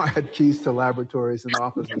 I had keys to laboratories and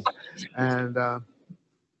offices. And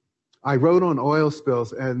I wrote on oil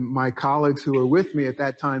spills, and my colleagues who were with me at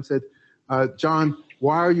that time said, John,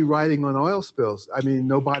 why are you writing on oil spills? I mean,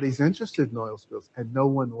 nobody's interested in oil spills, and no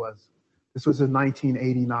one was. This was in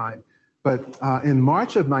 1989. But in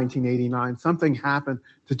March of 1989, something happened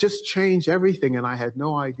to just change everything, and I had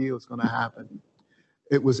no idea what was going to happen.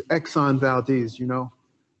 It was Exxon Valdez, you know,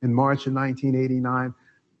 in March of 1989.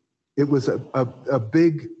 It was a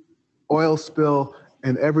big oil spill,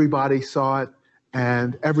 and everybody saw it,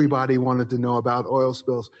 and everybody wanted to know about oil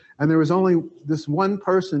spills. And there was only this one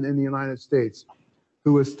person in the United States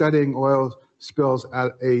who was studying oil spills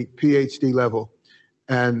at a PhD level,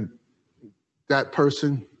 and that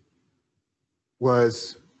person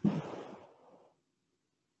was the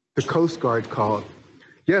Coast Guard called.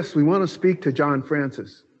 Yes, we want to speak to John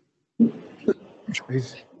Francis.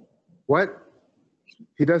 He's, what?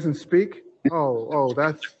 He doesn't speak? Oh,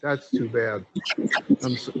 that's too bad.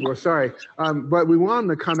 We're sorry. But we want him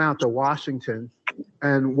to come out to Washington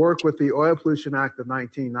and work with the Oil Pollution Act of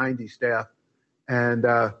 1990 staff. And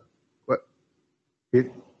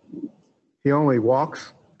he only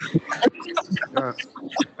walks.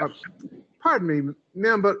 Pardon me,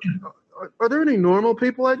 ma'am, but are there any normal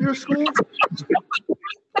people at your school?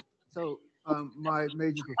 So my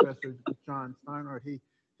major professor, John Steinhardt,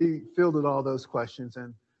 he fielded all those questions,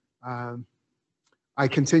 and I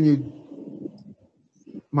continued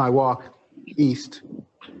my walk east,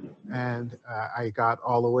 and I got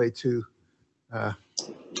all the way to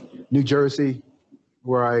New Jersey,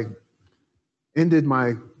 where I ended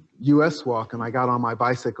my U.S. walk, and I got on my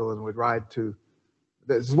bicycle and would ride to.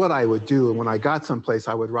 This is what I would do. And when I got someplace,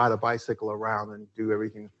 I would ride a bicycle around and do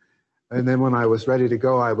everything. And then when I was ready to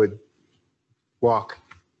go, I would walk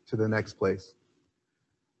to the next place.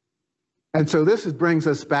 And so this brings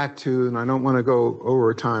us back to, and I don't want to go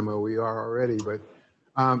over time, or we are already, but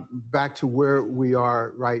back to where we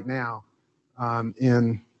are right now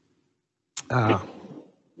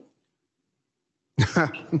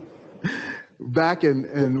back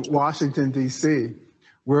in Washington, D.C.,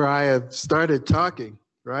 where I had started talking,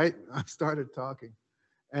 right? I started talking.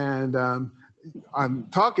 And I'm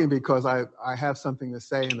talking because I have something to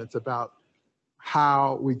say, and it's about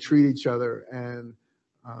how we treat each other and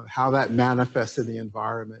how that manifests in the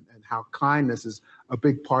environment, and how kindness is a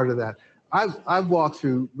big part of that. I've walked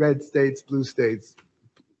through red states, blue states,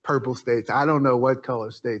 purple states, I don't know what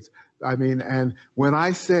color states. I mean, and when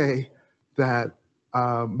I say that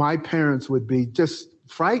my parents would be just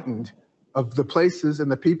frightened of the places and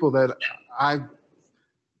the people that I've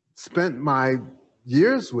spent my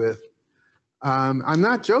years with, I'm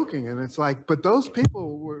not joking. And it's like, but those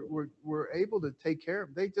people were able to take care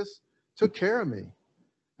of, they just took care of me.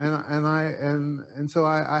 And so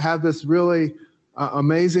I have this really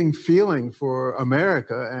amazing feeling for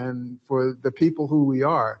America and for the people who we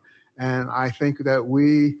are. And I think that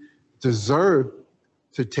we deserve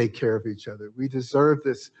to take care of each other. We deserve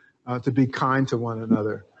this, to be kind to one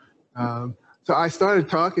another. So I started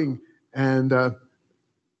talking, and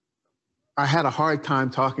I had a hard time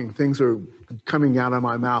talking. Things were coming out of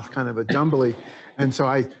my mouth kind of a jumbly. And so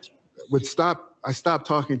I stopped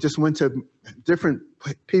talking, just went to different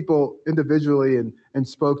people individually and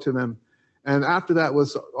spoke to them. And after that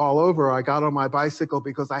was all over, I got on my bicycle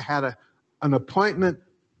because I had an appointment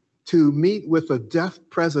to meet with the deaf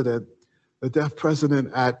president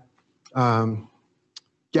at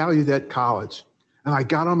Gallaudet College. And I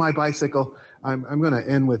got on my bicycle. I'm going to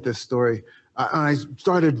end with this story. I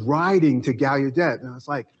started riding to Gallaudet, and I was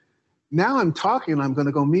like, now I'm talking, I'm going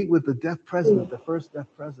to go meet with the deaf president, the first deaf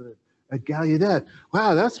president at Gallaudet.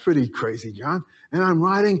 Wow, that's pretty crazy, John. And I'm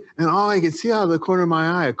riding, and all I can see out of the corner of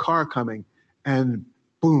my eye, a car coming, and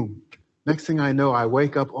boom. Next thing I know, I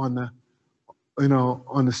wake up on the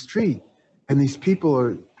street, and these people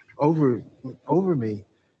are over me,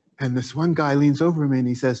 and this one guy leans over me and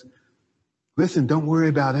he says, listen, don't worry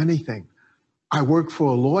about anything. I work for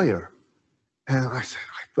a lawyer. And I said,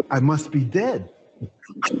 I must be dead.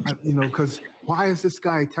 Because why is this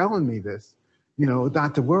guy telling me this?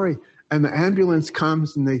 Not to worry. And the ambulance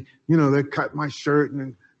comes and they cut my shirt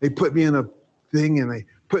and they put me in a thing and they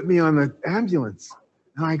put me on the ambulance.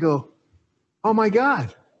 And I go, oh my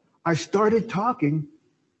God, I started talking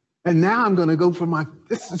and now I'm going to go for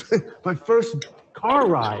this is my first car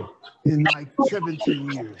ride in like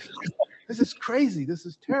 17 years. This is crazy. This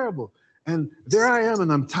is terrible. And there I am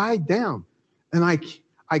and I'm tied down and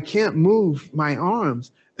I can't move my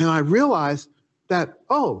arms. And I realized that,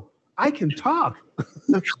 oh, I can talk.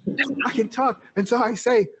 I can talk. And so I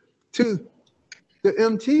say to the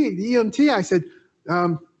EMT, I said,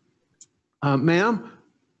 ma'am,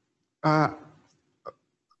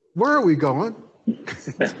 where are we going?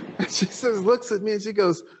 And she says, looks at me and she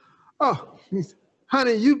goes, oh,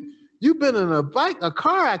 honey, you've been in a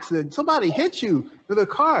car accident. Somebody hit you with a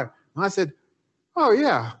car. And I said, oh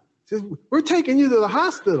yeah. She says, we're taking you to the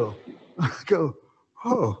hospital. I go,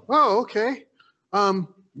 oh, okay.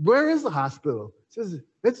 Where is the hospital? She says,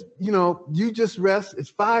 it's, you just rest. It's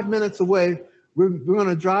 5 minutes away. We're going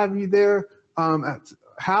to drive you there at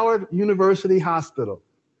Howard University Hospital.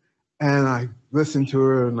 And I listened to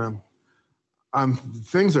her, and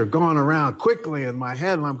things are going around quickly in my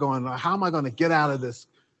head, and I'm going, how am I going to get out of this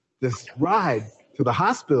ride to the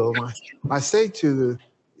hospital? And I say to the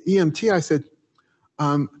EMT, I said,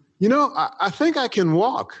 I think I can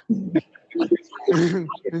walk.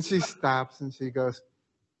 And she stops and she goes,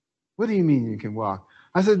 what do you mean you can walk?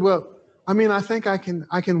 I said, well, I think I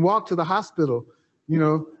can walk to the hospital,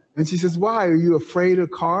 And she says, why? Are you afraid of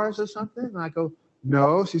cars or something? And I go,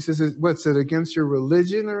 no. She says, what's it, against your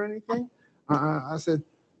religion or anything? I said,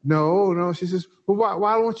 no. She says, well,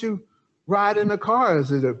 why don't you ride in a car?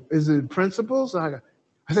 Is it principles? I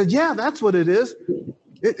said, yeah, that's what it is.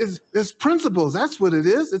 It's principles. That's what it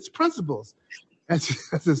is. It's principles. And she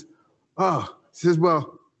says, oh, she says,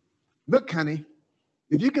 well, look, honey,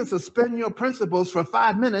 if you can suspend your principles for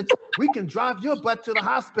 5 minutes, we can drive your butt to the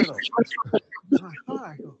hospital. And I thought,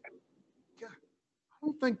 I go, God, I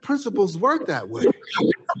don't think principles work that way.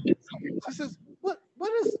 She says,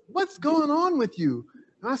 what's going on with you?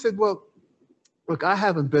 And I said, well, look, I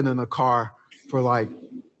haven't been in a car for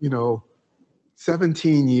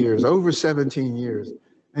 17 years, over 17 years.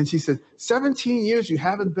 And she said, 17 years you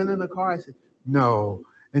haven't been in a car? I said, no.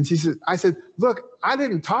 And I said, look, I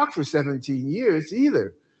didn't talk for 17 years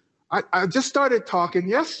either. I just started talking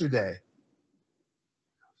yesterday.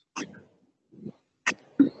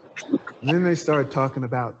 And then they started talking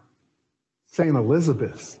about St.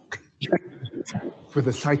 Elizabeth's for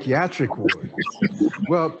the psychiatric ward.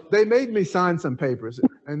 Well, they made me sign some papers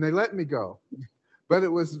and they let me go. But it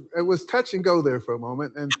was touch and go there for a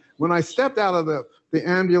moment. And when I stepped out of the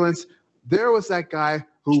ambulance, there was that guy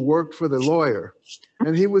who worked for the lawyer.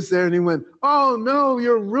 And he was there and he went, oh no,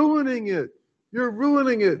 you're ruining it. You're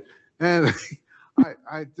ruining it. And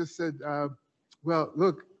I just said, well,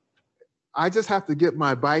 look, I just have to get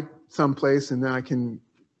my bike someplace and then I can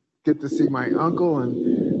get to see my uncle.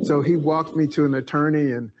 And so he walked me to an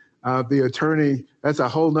attorney, and the attorney, that's a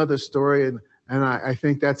whole nother story. And I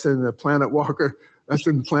think that's in the Planet Walker. That's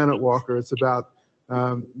in Planet Walker. It's about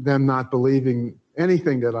them not believing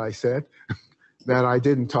anything that I said, that I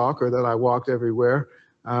didn't talk or that I walked everywhere.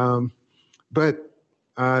 But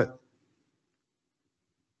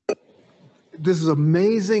this is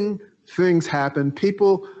amazing things happen.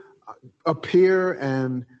 People appear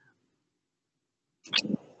and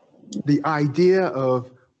the idea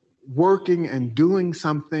of working and doing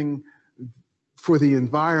something for the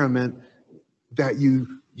environment, that you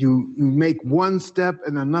make one step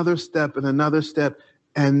and another step and another step,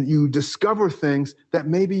 and you discover things that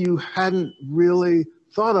maybe you hadn't really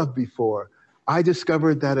thought of before. I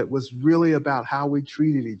discovered that it was really about how we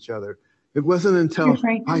treated each other. It wasn't until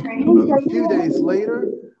a few days later,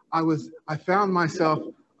 I found myself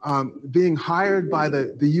being hired by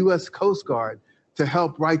the US Coast Guard to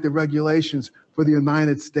help write the regulations for the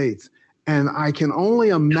United States. And I can only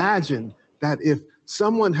imagine that if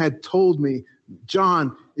someone had told me,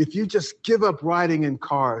 John, if you just give up riding in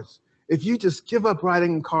cars, if you just give up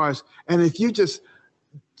riding in cars, and if you just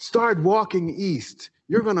start walking east,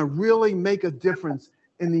 you're gonna really make a difference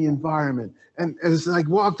in the environment. And as I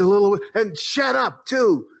walked a little bit, and shut up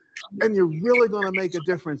too, and you're really gonna make a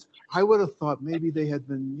difference. I would have thought maybe they had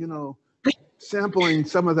been, you know, sampling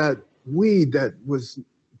some of that weed that was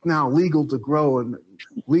now legal to grow and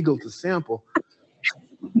legal to sample.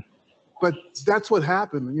 But that's what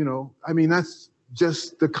happened, you know. I mean, that's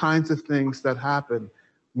just the kinds of things that happen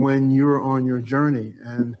when you're on your journey.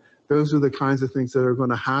 And those are the kinds of things that are going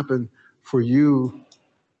to happen for you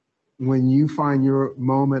when you find your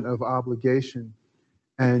moment of obligation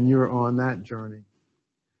and you're on that journey.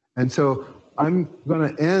 And so I'm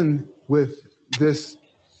going to end with this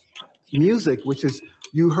music, which is,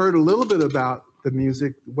 you heard a little bit about the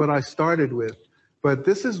music, what I started with, but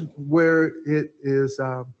this is where it is,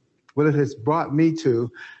 what it has brought me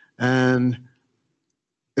to. And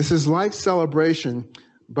this is life celebration,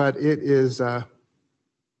 but it is the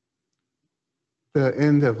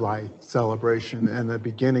end of life celebration and the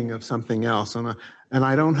beginning of something else. And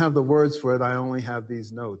I don't have the words for it, I only have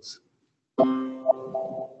these notes.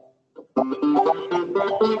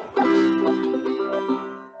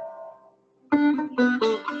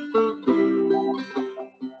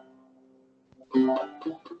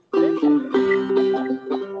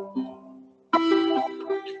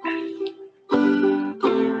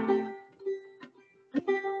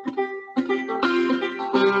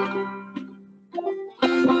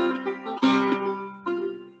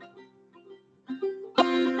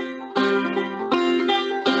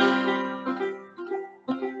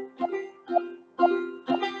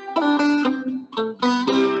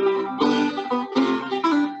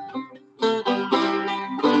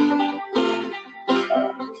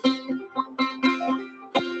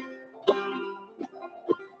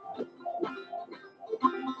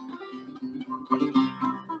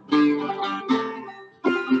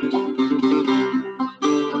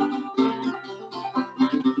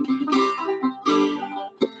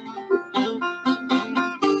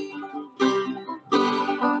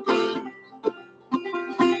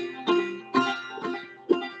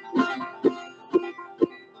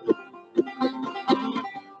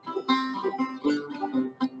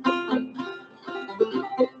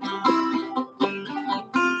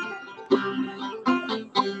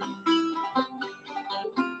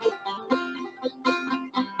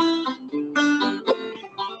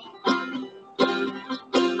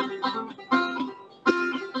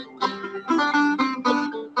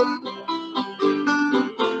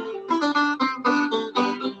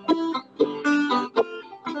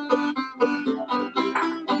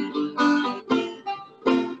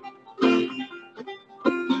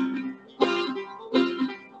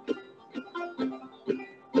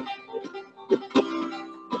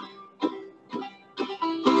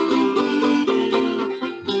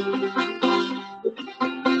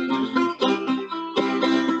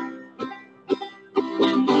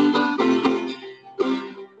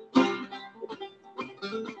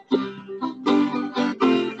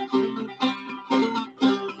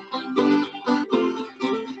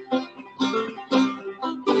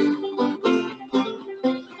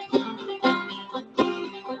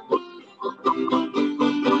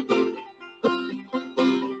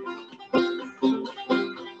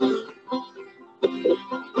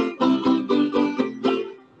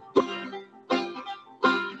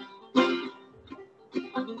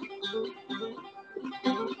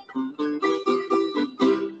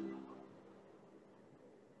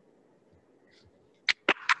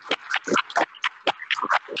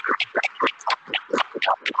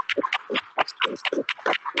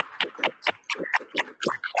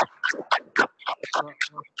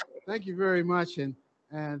 Thank you very much, and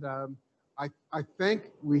I think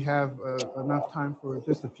we have enough time for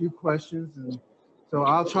just a few questions, and so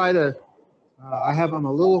I'll try to. I have them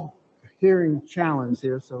a little hearing challenge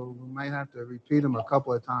here, so we might have to repeat them a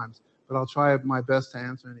couple of times, but I'll try my best to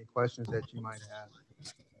answer any questions that you might have.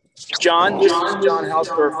 John, this is John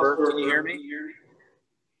Hausdorfer. Can you hear me?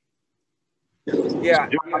 Yeah,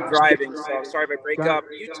 I'm driving, so sorry if I break up.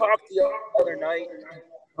 You talked the other night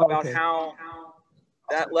about how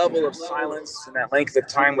that level of silence and that length of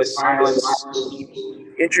time with silence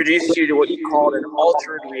introduced you to what you called an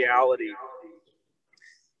altered reality.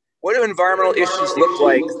 What do environmental issues look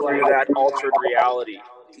like through that altered reality?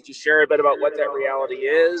 Could you share a bit about what that reality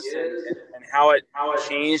is and how it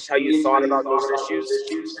changed how you thought about those issues?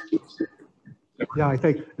 Yeah, I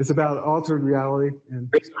think it's about altered reality.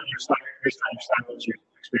 And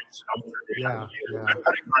yeah.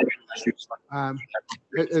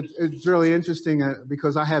 It's really interesting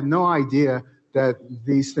because I had no idea that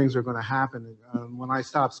these things are going to happen. When I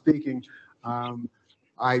stopped speaking,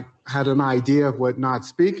 I had an idea of what not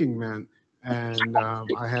speaking meant, and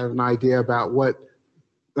I had an idea about what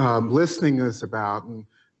listening is about,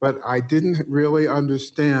 but I didn't really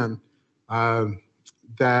understand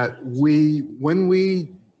that when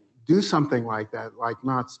we do something like that, like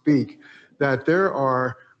not speak, that there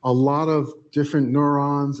are a lot of different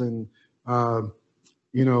neurons and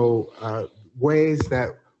ways that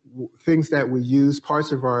things that we use,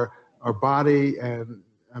 parts of our body and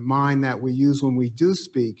mind that we use when we do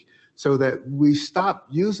speak, so that we stop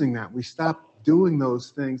using that, we stop doing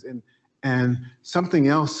those things, and something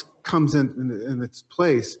else comes in its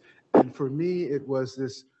place. And for me, it was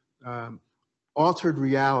this altered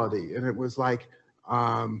reality, and it was like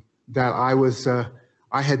that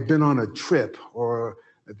I had been on a trip, or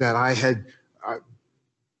that I had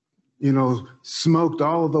smoked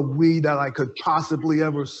all of the weed that I could possibly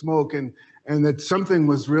ever smoke, and that something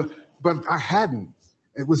was real, but I hadn't.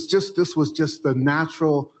 This was just the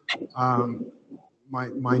natural, the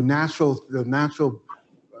natural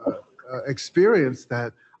experience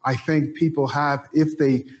that I think people have if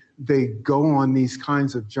they go on these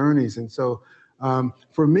kinds of journeys. And so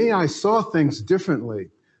for me, I saw things differently.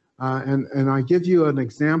 And I give you an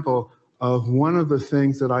example of one of the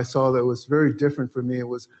things that I saw that was very different for me. It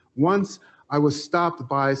was once I was stopped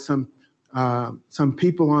by some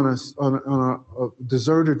people on a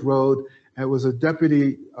deserted road. It was a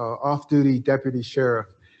deputy, off-duty deputy sheriff,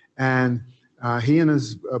 and he and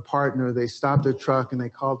his partner, they stopped their truck and they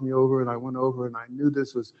called me over, and I went over and I knew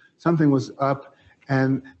something was up,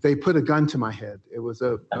 and they put a gun to my head. It was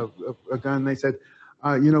a gun. They said,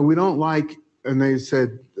 we don't like, and they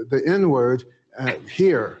said the N-word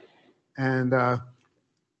here. And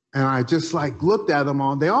I just looked at them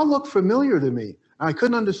all. They all looked familiar to me. I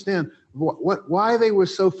couldn't understand why they were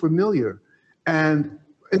so familiar. And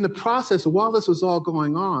in the process, while this was all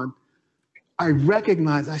going on, I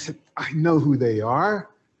recognized, I said, I know who they are.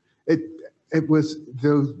 They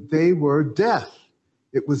were death.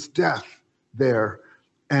 It was death there.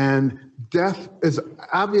 And death is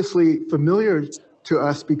obviously familiar to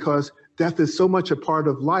us because death is so much a part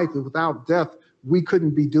of life. Without death, we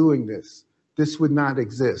couldn't be doing this. This would not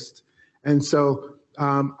exist. And so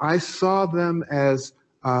I saw them as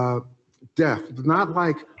death, not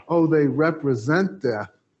like, oh, they represent death,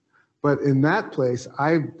 but in that place,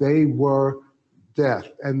 they were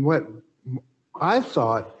death. And what I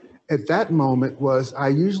thought at that moment was, I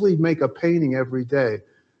usually make a painting every day.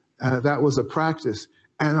 That was a practice.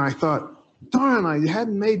 And I thought, darn, I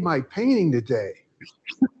hadn't made my painting today.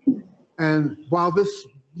 And while this,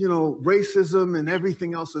 racism and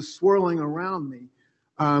everything else is swirling around me,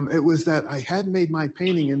 it was that I hadn't made my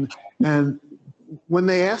painting. And when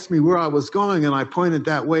they asked me where I was going and I pointed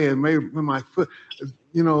that way and made my foot,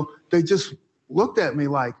 they just looked at me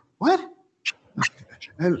like, what?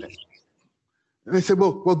 And they said,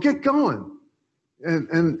 well, get going.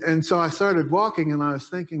 And so I started walking, and I was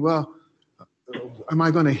thinking, well, am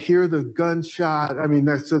I going to hear the gunshot? I mean,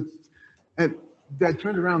 and I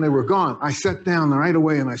turned around, they were gone. I sat down right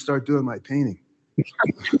away and I started doing my painting.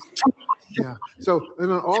 Yeah. So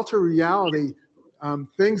in an altered reality,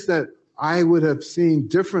 things that I would have seen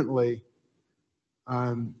differently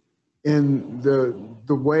in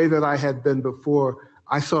the way that I had been before,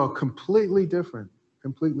 I saw completely different.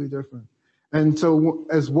 And so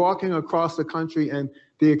as walking across the country and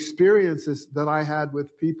the experiences that I had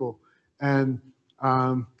with people, and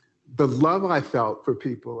the love I felt for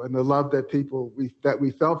people, and the love that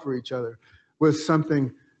we felt for each other, was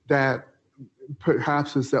something that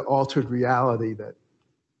perhaps is the altered reality that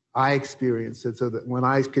I experienced. And so that when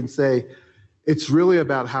I can say, it's really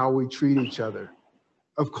about how we treat each other.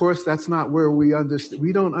 Of course, that's not where we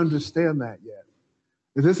don't understand that yet.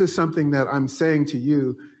 This is something that I'm saying to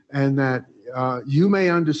you, and that you may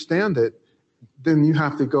understand it, then you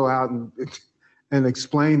have to go out and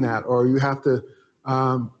explain that, or you have to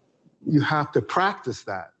practice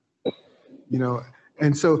that,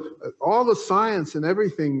 And so all the science and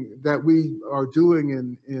everything that we are doing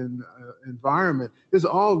in environment is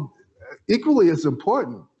all equally as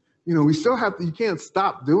important. You know, we still have to, you can't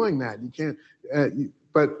stop doing that. You can't,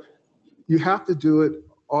 but you have to do it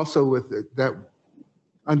also with that,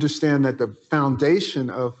 understand that the foundation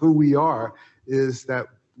of who we are is that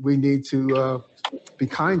we need to be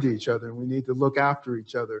kind to each other, and we need to look after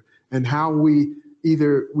each other. And how we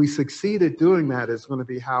succeed at doing that is going to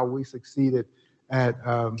be how we succeeded at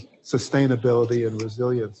sustainability and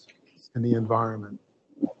resilience in the environment.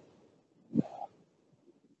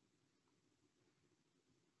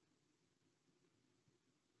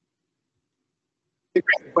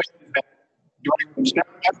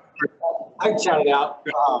 I can shout it out.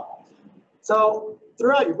 So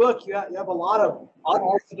throughout your book, you have a lot of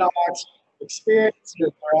unorthodox experiences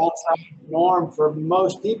that are outside the norm for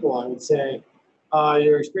most people, I would say.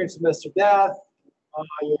 Your experience with Mr. Death,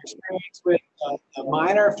 your experience with a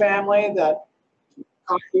miner family that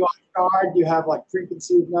caught you off guard. You have like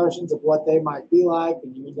preconceived notions of what they might be like,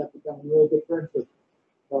 and you end up becoming really good friends with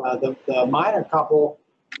the miner couple.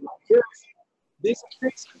 Here's these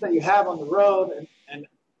experiences that you have on the road and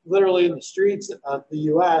literally in the streets of the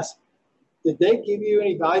U.S., did they give you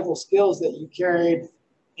any valuable skills that you carried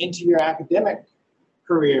into your academic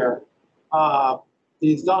career?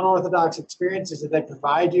 These unorthodox experiences, did they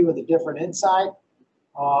provide you with a different insight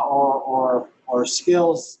or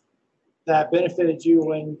skills that benefited you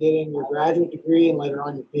when getting your graduate degree and later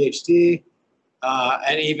on your PhD,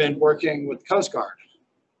 and even working with the Coast Guard?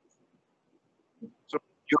 So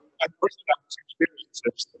your unorthodox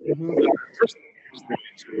experiences,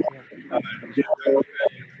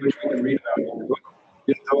 which we can read about in the book,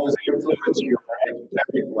 did those influence your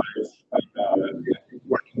academic life,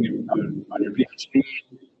 working on your PhD,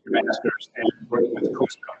 your master's, and working with the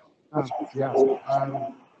Coast Guard? Yeah,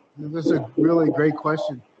 this is a really great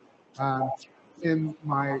question. In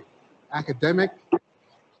my academic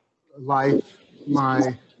life,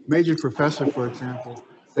 my major professor, for example,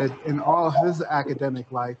 said in all his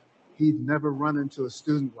academic life, he'd never run into a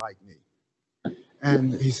student like me.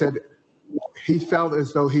 And he said he felt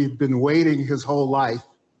as though he'd been waiting his whole life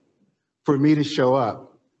for me to show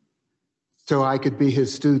up so I could be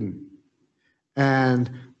his student. And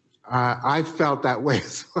I felt that way.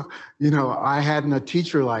 So, you know, I hadn't a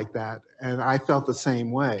teacher like that, and I felt the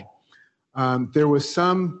same way. There was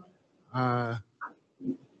some,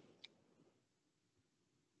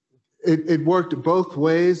 it worked both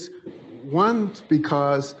ways. One,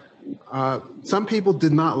 because some people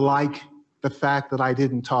did not like the fact that I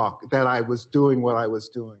didn't talk, that I was doing what I was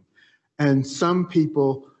doing. And some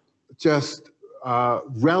people just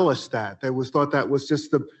relished that. They thought that was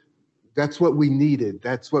just that's what we needed.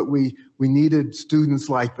 That's what we needed, students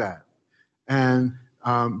like that. And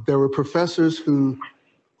there were professors who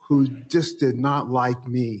just did not like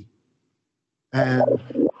me and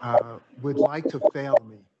would like to fail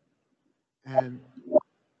me. And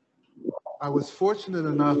I was fortunate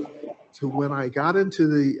enough to, when I got into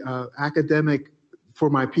the academic for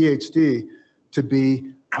my PhD, to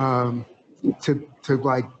be to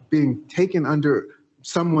like being taken under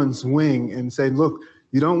someone's wing and say, look,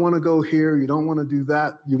 you don't want to go here, you don't want to do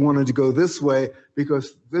that, you wanted to go this way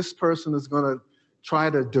because this person is going to try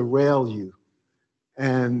to derail you.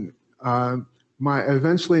 And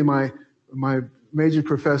eventually my major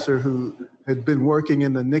professor, who had been working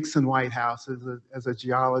in the Nixon White House as a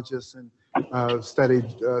geologist and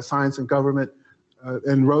studied science and government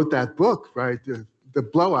and wrote that book, right, the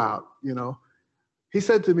Blowout, you know. He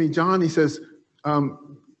said to me, John, he says,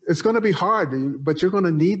 it's going to be hard, but you're going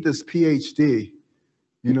to need this PhD.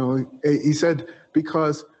 You know, he said,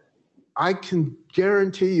 because I can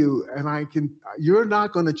guarantee you, and you're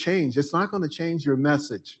not going to change. It's not going to change your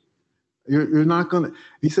message. You're not going to,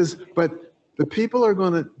 he says, but the people are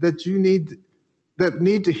going to, that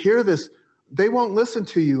need to hear this, they won't listen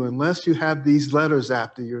to you unless you have these letters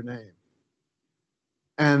after your name.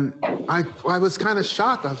 And I was kind of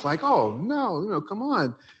shocked. I was like, oh, no, come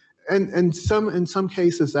on. And in some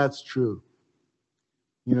cases, that's true.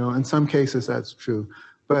 You know, in some cases, that's true.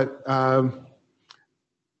 But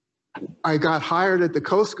I got hired at the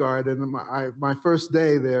Coast Guard, and my first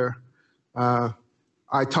day there,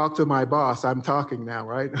 I talked to my boss. I'm talking now,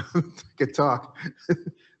 right? I could talk.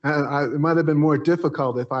 It might have been more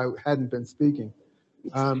difficult if I hadn't been speaking.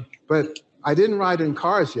 But I didn't ride in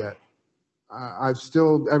cars yet.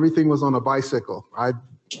 Everything was on a bicycle. I'd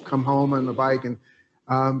come home on a bike, and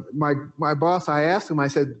my boss, I asked him, I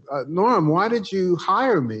said, Norm, why did you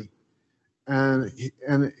hire me? And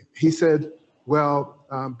he said, well,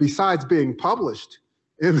 besides being published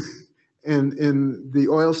in in the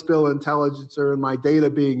oil spill intelligencer and my data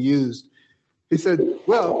being used. He said,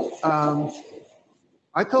 well,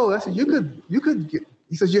 I told him, I said, you could get,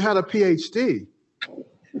 he says, you had a PhD.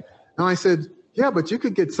 And I said, yeah, but you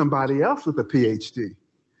could get somebody else with a PhD.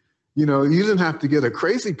 You know, you didn't have to get a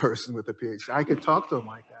crazy person with a PhD. I could talk to him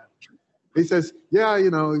like that. He says, yeah, you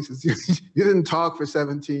know, he says, you didn't talk for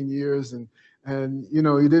 17 years and you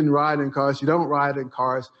know, you didn't ride in cars. You don't ride in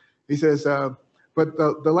cars. He says, but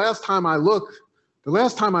the last time I looked,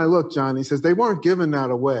 John, he says, they weren't giving that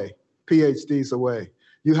away, PhDs away.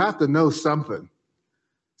 You have to know something.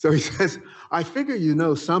 So he says, I figure you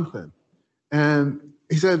know something. And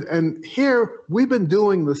he said, and here we've been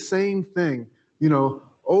doing the same thing, you know,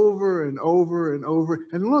 over and over and over.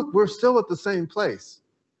 And look, we're still at the same place.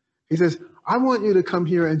 He says, I want you to come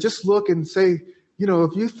here and just look and say, you know,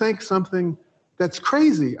 if you think something that's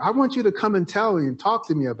crazy, I want you to come and tell me and talk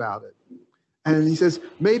to me about it. And he says,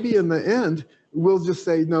 maybe in the end, we'll just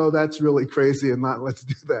say, no, that's really crazy and not let's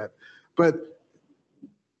do that. But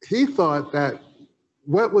he thought that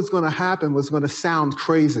what was going to happen was going to sound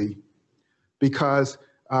crazy because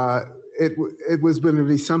it was going to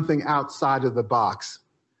be something outside of the box.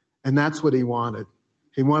 And that's what he wanted.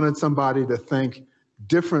 He wanted somebody to think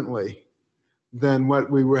differently than what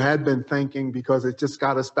we had been thinking because it just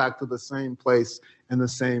got us back to the same place and the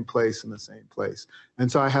same place and the same place.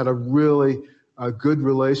 And so I had a really good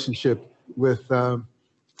relationship with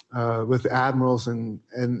admirals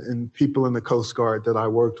and people in the Coast Guard that I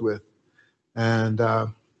worked with. And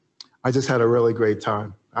I just had a really great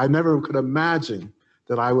time. I never could imagine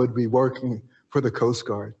that I would be working for the Coast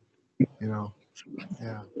Guard, you know,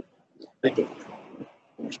 yeah. Thank you.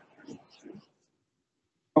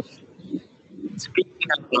 Speaking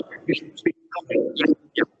of thinking differently,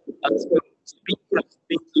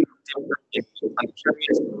 I'm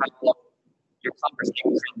curious how your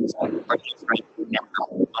conversations are different now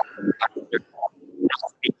after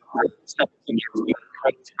 17 years. You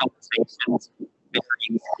have conversations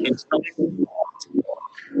very instantly.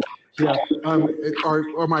 Yeah,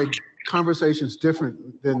 are my conversations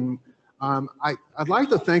different than? I'd like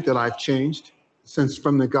to think that I've changed since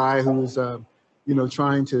from the guy who's you know,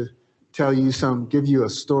 trying to tell you give you a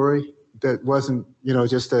story that wasn't, you know,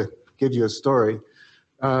 just to give you a story,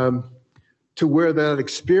 to where that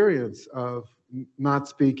experience of not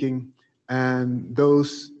speaking and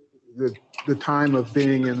the time of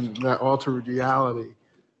being in that altered reality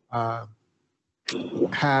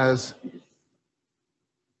has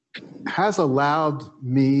allowed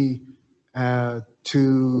me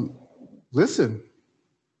to listen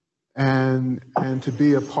and to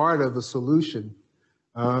be a part of the solution.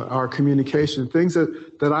 Our communication, things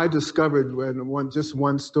that I discovered just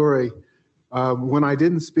one story. When I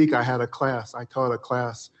didn't speak, I had a class. I taught a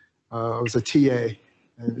class. I was a TA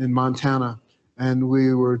in Montana, and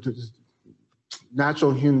we were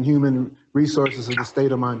natural human resources of the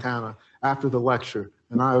state of Montana after the lecture,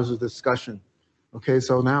 and I was a discussion. Okay,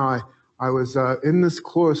 so now I was in this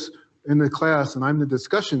course, in the class, and I'm the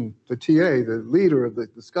discussion, the TA, the leader of the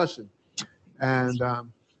discussion. And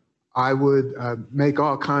I would make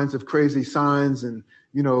all kinds of crazy signs and,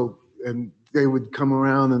 you know, and they would come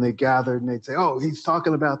around and they gathered and they'd say, oh, he's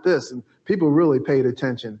talking about this. And people really paid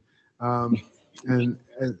attention. And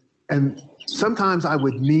sometimes I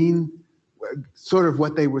would mean sort of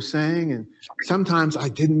what they were saying. And sometimes I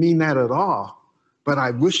didn't mean that at all, but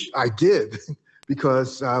I wish I did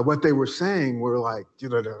because what they were saying were like, you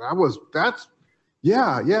know,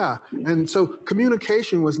 yeah. And so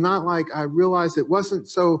communication was not like, I realized it wasn't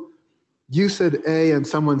so you said A and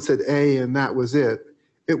someone said A and that was it.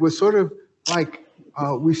 It was sort of like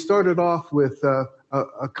we started off with a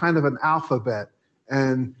kind of an alphabet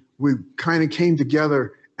and we kind of came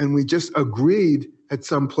together and we just agreed at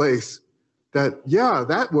some place that, yeah,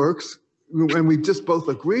 that works. And we just both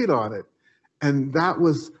agreed on it. And that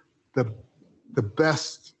was the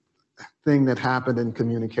best thing that happened in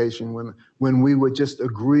communication when we would just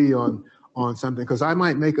agree on something. Because I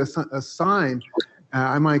might make a sign,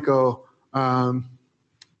 I might go, I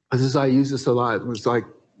use this a lot. It was like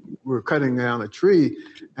we're cutting down a tree,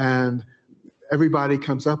 and everybody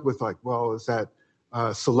comes up with like, well, is that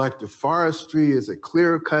selective forestry? Is it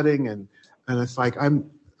clear cutting? And it's like I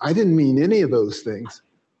didn't mean any of those things,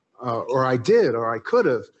 or I did, or I could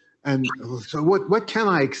have. And so what can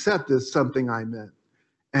I accept as something I meant?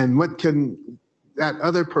 And what can that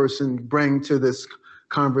other person bring to this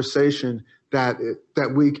conversation that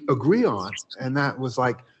we agree on? And that was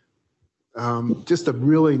like just a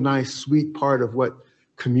really nice, sweet part of what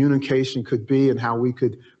communication could be and how we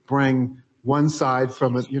could bring one side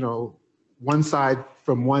from it, you know, one side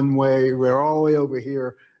from one way, we're all the way over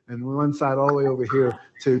here, and one side all the way over here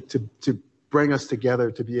to bring us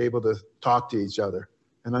together to be able to talk to each other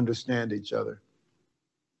and understand each other.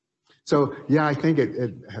 So yeah, I think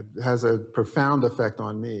it has a profound effect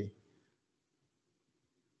on me.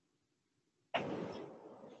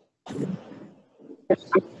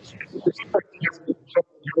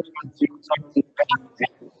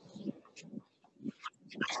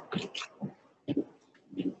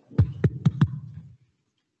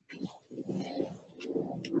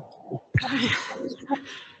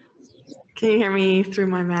 Can you hear me through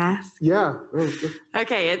my mask? Yeah.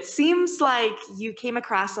 Okay, it seems like you came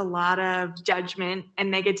across a lot of judgment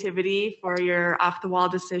and negativity for your off-the-wall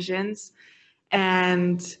decisions.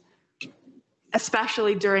 And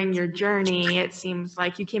especially during your journey, it seems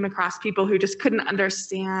like you came across people who just couldn't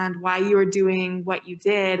understand why you were doing what you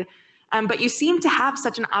did. But you seem to have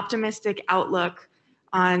such an optimistic outlook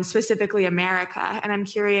on specifically America. And I'm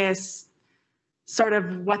curious sort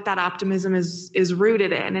of what that optimism is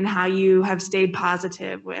rooted in and how you have stayed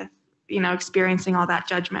positive with, experiencing all that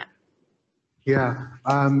judgment. Yeah,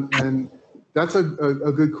 and that's a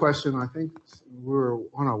good question. I think we were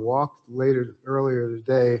on a walk earlier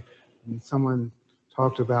today, and someone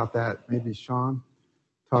talked about that. Maybe Sean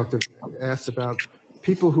asked about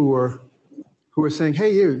people who were saying,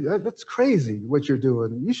 "Hey, that's crazy what you're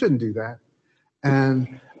doing. You shouldn't do that."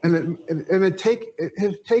 And it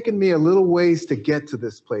has taken me a little ways to get to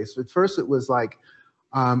this place. At first, it was like,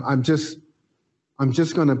 I'm just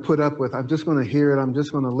going to put up with. I'm just going to hear it. I'm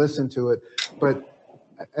just going to listen to it. But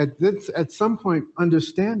at some point,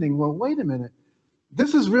 understanding. Well, wait a minute.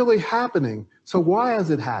 This is really happening. So why is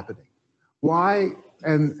it happening? Why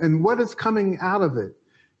and what is coming out of it?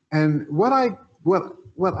 And what I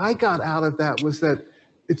got out of that was that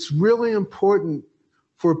it's really important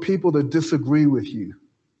for people to disagree with you.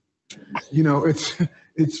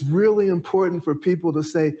 It's really important for people to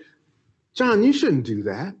say, John, you shouldn't do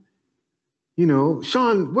that.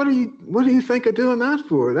 Sean, what do you think of doing that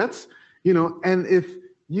for? That's, and if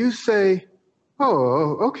you say,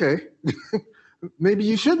 oh, okay, maybe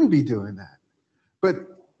you shouldn't be doing that. But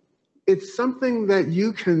it's something that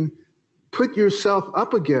you can put yourself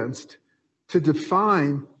up against to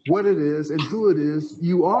define what it is and who it is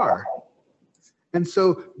you are. And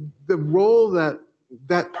so the role that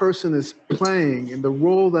person is playing and the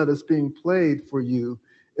role that is being played for you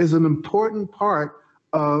is an important part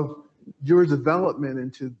of your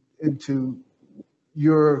development into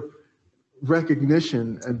your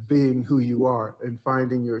recognition and being who you are and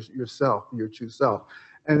finding yourself, your true self.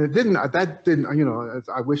 And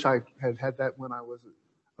I wish I had that when I was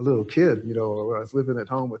a little kid, or when I was living at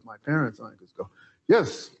home with my parents. And I just go,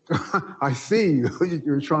 yes, I see you.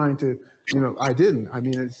 You're trying to, I didn't. I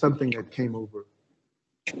mean, it's something that came over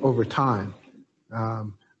time.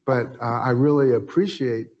 But I really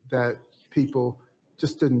appreciate that people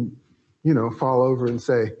just didn't, fall over and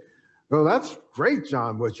say, well, that's great,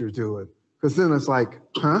 John, what you're doing. Because then it's like,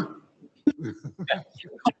 huh?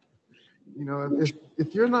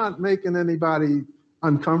 If you're not making anybody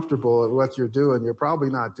uncomfortable at what you're doing, you're probably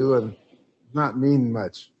not meaning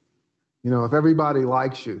much. If everybody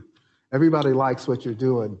likes you, everybody likes what you're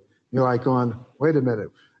doing, you're like going, wait a minute,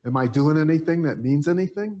 am I doing anything that means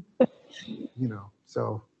anything?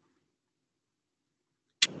 So.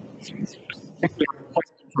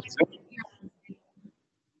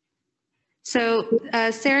 So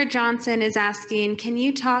Sarah Johnson is asking, can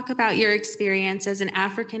you talk about your experience as an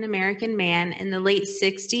African-American man in the late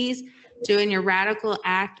 60s doing your radical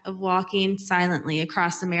act of walking silently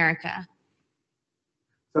across America?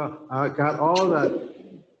 So I got all of that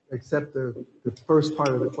except the first part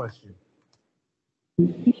of the question.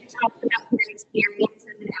 Can you talk about your experience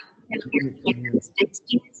as an African-American in the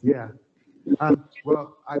 60s? Yeah.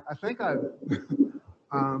 Well, I think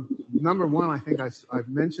number one, I think I've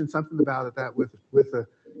mentioned something about it that with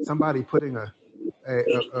somebody putting a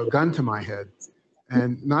gun to my head,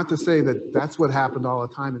 and not to say that that's what happened all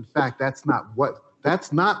the time. In fact, that's not what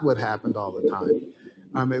happened all the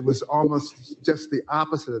time. It was almost just the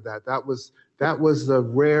opposite of that. That was the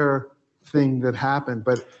rare thing that happened,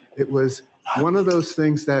 but it was one of those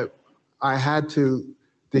things that I had to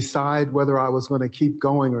decide whether I was going to keep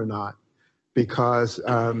going or not, because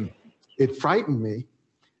it frightened me.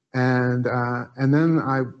 And then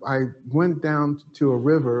I went down to a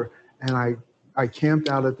river, and I camped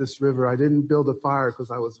out at this river. I didn't build a fire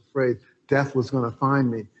because I was afraid death was going to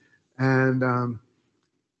find me. And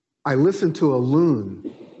I listened to a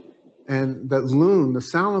loon, and that loon, the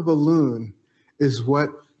sound of a loon, is what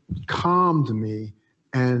calmed me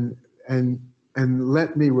and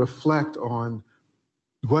let me reflect on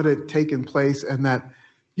what had taken place, and that,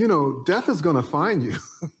 death is going to find you.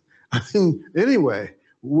 anyway,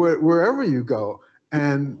 wherever you go,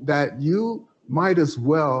 and that you might as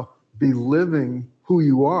well be living who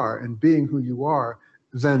you are and being who you are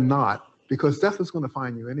than not, because death is going to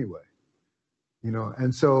find you anyway. You know,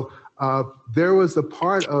 and so there was a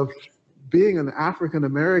part of being an African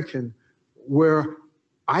American where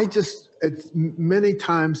many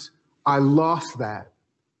times I lost that.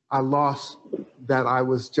 I lost that I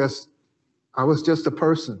was just a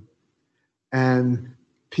person, and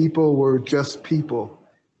people were just people.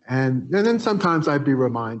 And then sometimes I'd be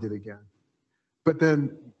reminded again. But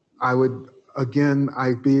then I would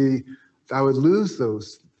lose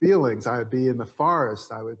those feelings. I'd be in the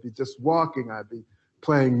forest. I would be just walking. I'd be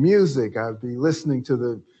playing music. I'd be listening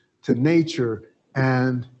to nature.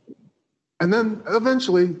 And then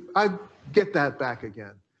eventually I'd get that back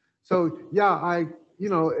again. So yeah,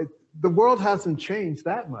 the world hasn't changed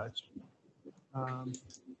that much.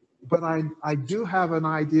 But I do have an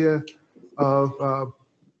idea of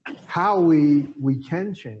how we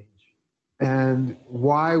can change and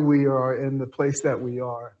why we are in the place that we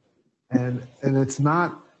are. And it's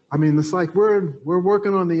not, I mean, it's like we're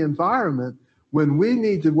working on the environment when we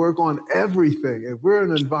need to work on everything. If we're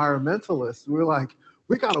an environmentalist, we're like,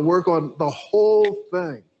 we got to work on the whole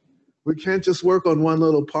thing. We can't just work on one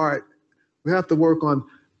little part. We have to work on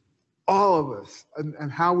all of us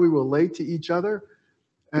and how we relate to each other.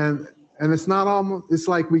 And it's not almost, it's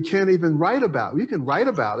like we can't even write about it. We can write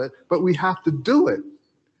about it, but we have to do it.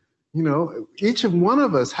 You know, each of one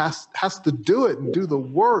of us has to do it and do the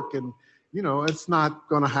work. And, you know, it's not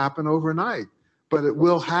going to happen overnight, but it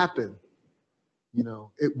will happen. You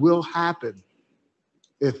know, it will happen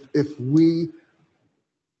if we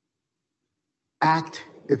act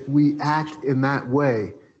in that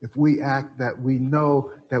way, if we act that we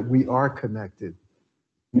know that we are connected.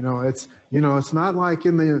 You know, it's not like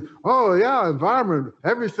in the, oh yeah, environment,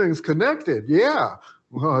 everything's connected. Yeah.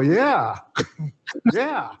 Well, yeah.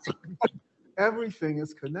 Yeah. Everything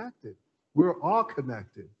is connected. We're all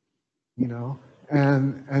connected, you know,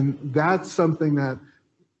 and that's something that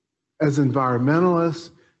as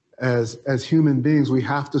environmentalists, as human beings, we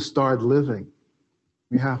have to start living.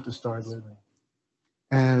 We have to start living.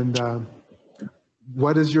 And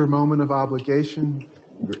what is your moment of obligation,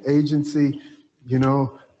 your agency? You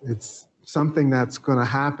know, it's something that's going to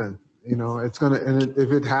happen. You know, it's going to, and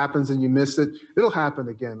if it happens and you miss it, it'll happen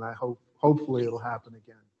again. Hopefully it'll happen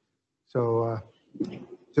again. So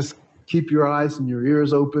just keep your eyes and your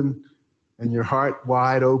ears open and your heart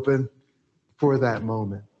wide open for that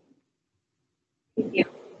moment. Thank you.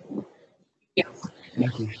 Yeah.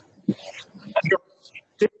 Thank you.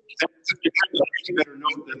 Better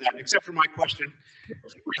note than that, except for my question.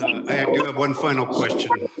 I do have one final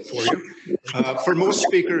question for you. For most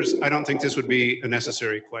speakers, I don't think this would be a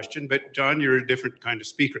necessary question, but John, you're a different kind of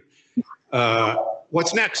speaker.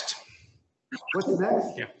 What's next? What's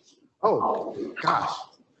next? Yeah. Oh, gosh.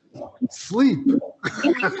 Sleep.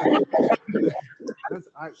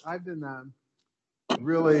 I've been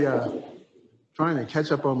really trying to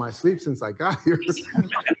catch up on my sleep since I got here.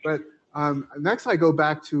 But next I go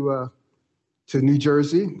back to New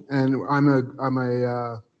Jersey, and I'm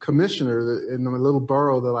a commissioner in the little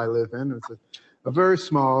borough that I live in. It's a very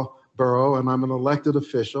small borough, and I'm an elected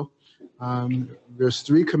official. There's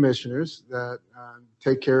 3 commissioners that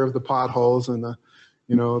take care of the potholes and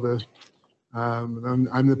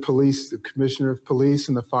I'm the commissioner of police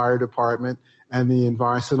and the fire department, and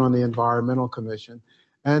sit on the environmental commission.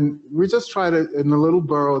 And we just try to, in the little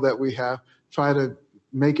borough that we have, try to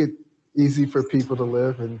make it easy for people to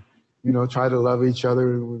live and, you know, try to love each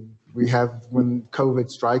other. We have, when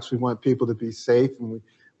COVID strikes, we want people to be safe, and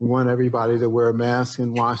we want everybody to wear a mask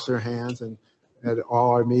and wash their hands. And at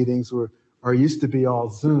all our meetings used to be all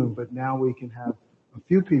Zoom, but now we can have a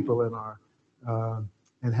few people in our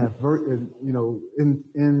and have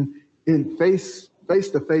in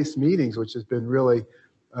face-to-face meetings, which has been really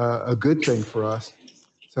a good thing for us.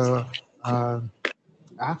 So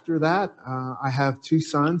after that, I have 2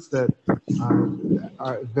 sons that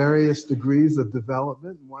are at various degrees of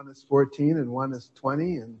development. One is 14 and one is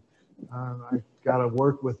 20, and I've got to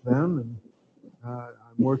work with them. And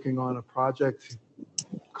I'm working on a project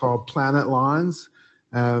called Planet Lawns,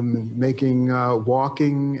 making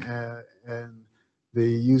walking and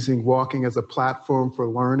using walking as a platform for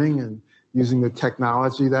learning and using the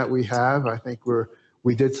technology that we have. I think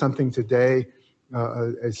we did something today,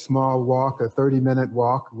 a small walk, a 30-minute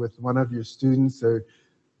walk with one of your students,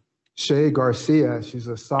 Shay Garcia. She's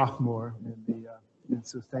a sophomore in the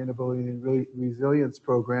Sustainability and Resilience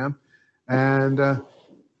program. And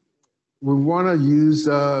we want to use,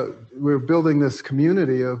 we're building this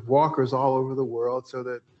community of walkers all over the world so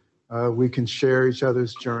that we can share each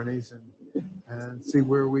other's journeys and see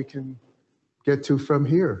where we can get to from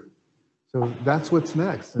here. So that's what's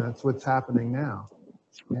next, and that's what's happening now.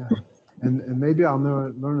 Yeah, and maybe I'll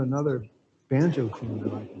learn another banjo tune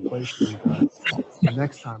that I can play for you guys the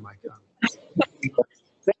next time I come.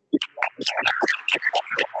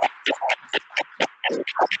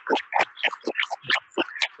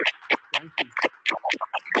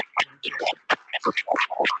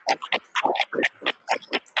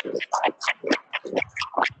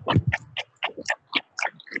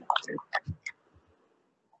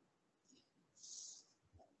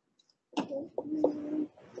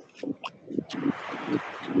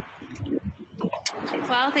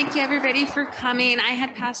 Well, thank you everybody for coming. I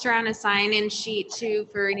had passed around a sign-in sheet too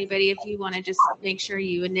for anybody if you want to just make sure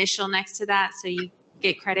you initial next to that so you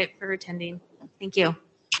get credit for attending. Thank you.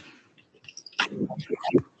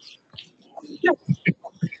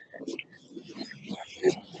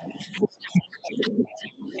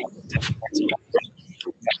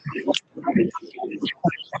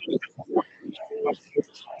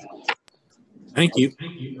 Thank you.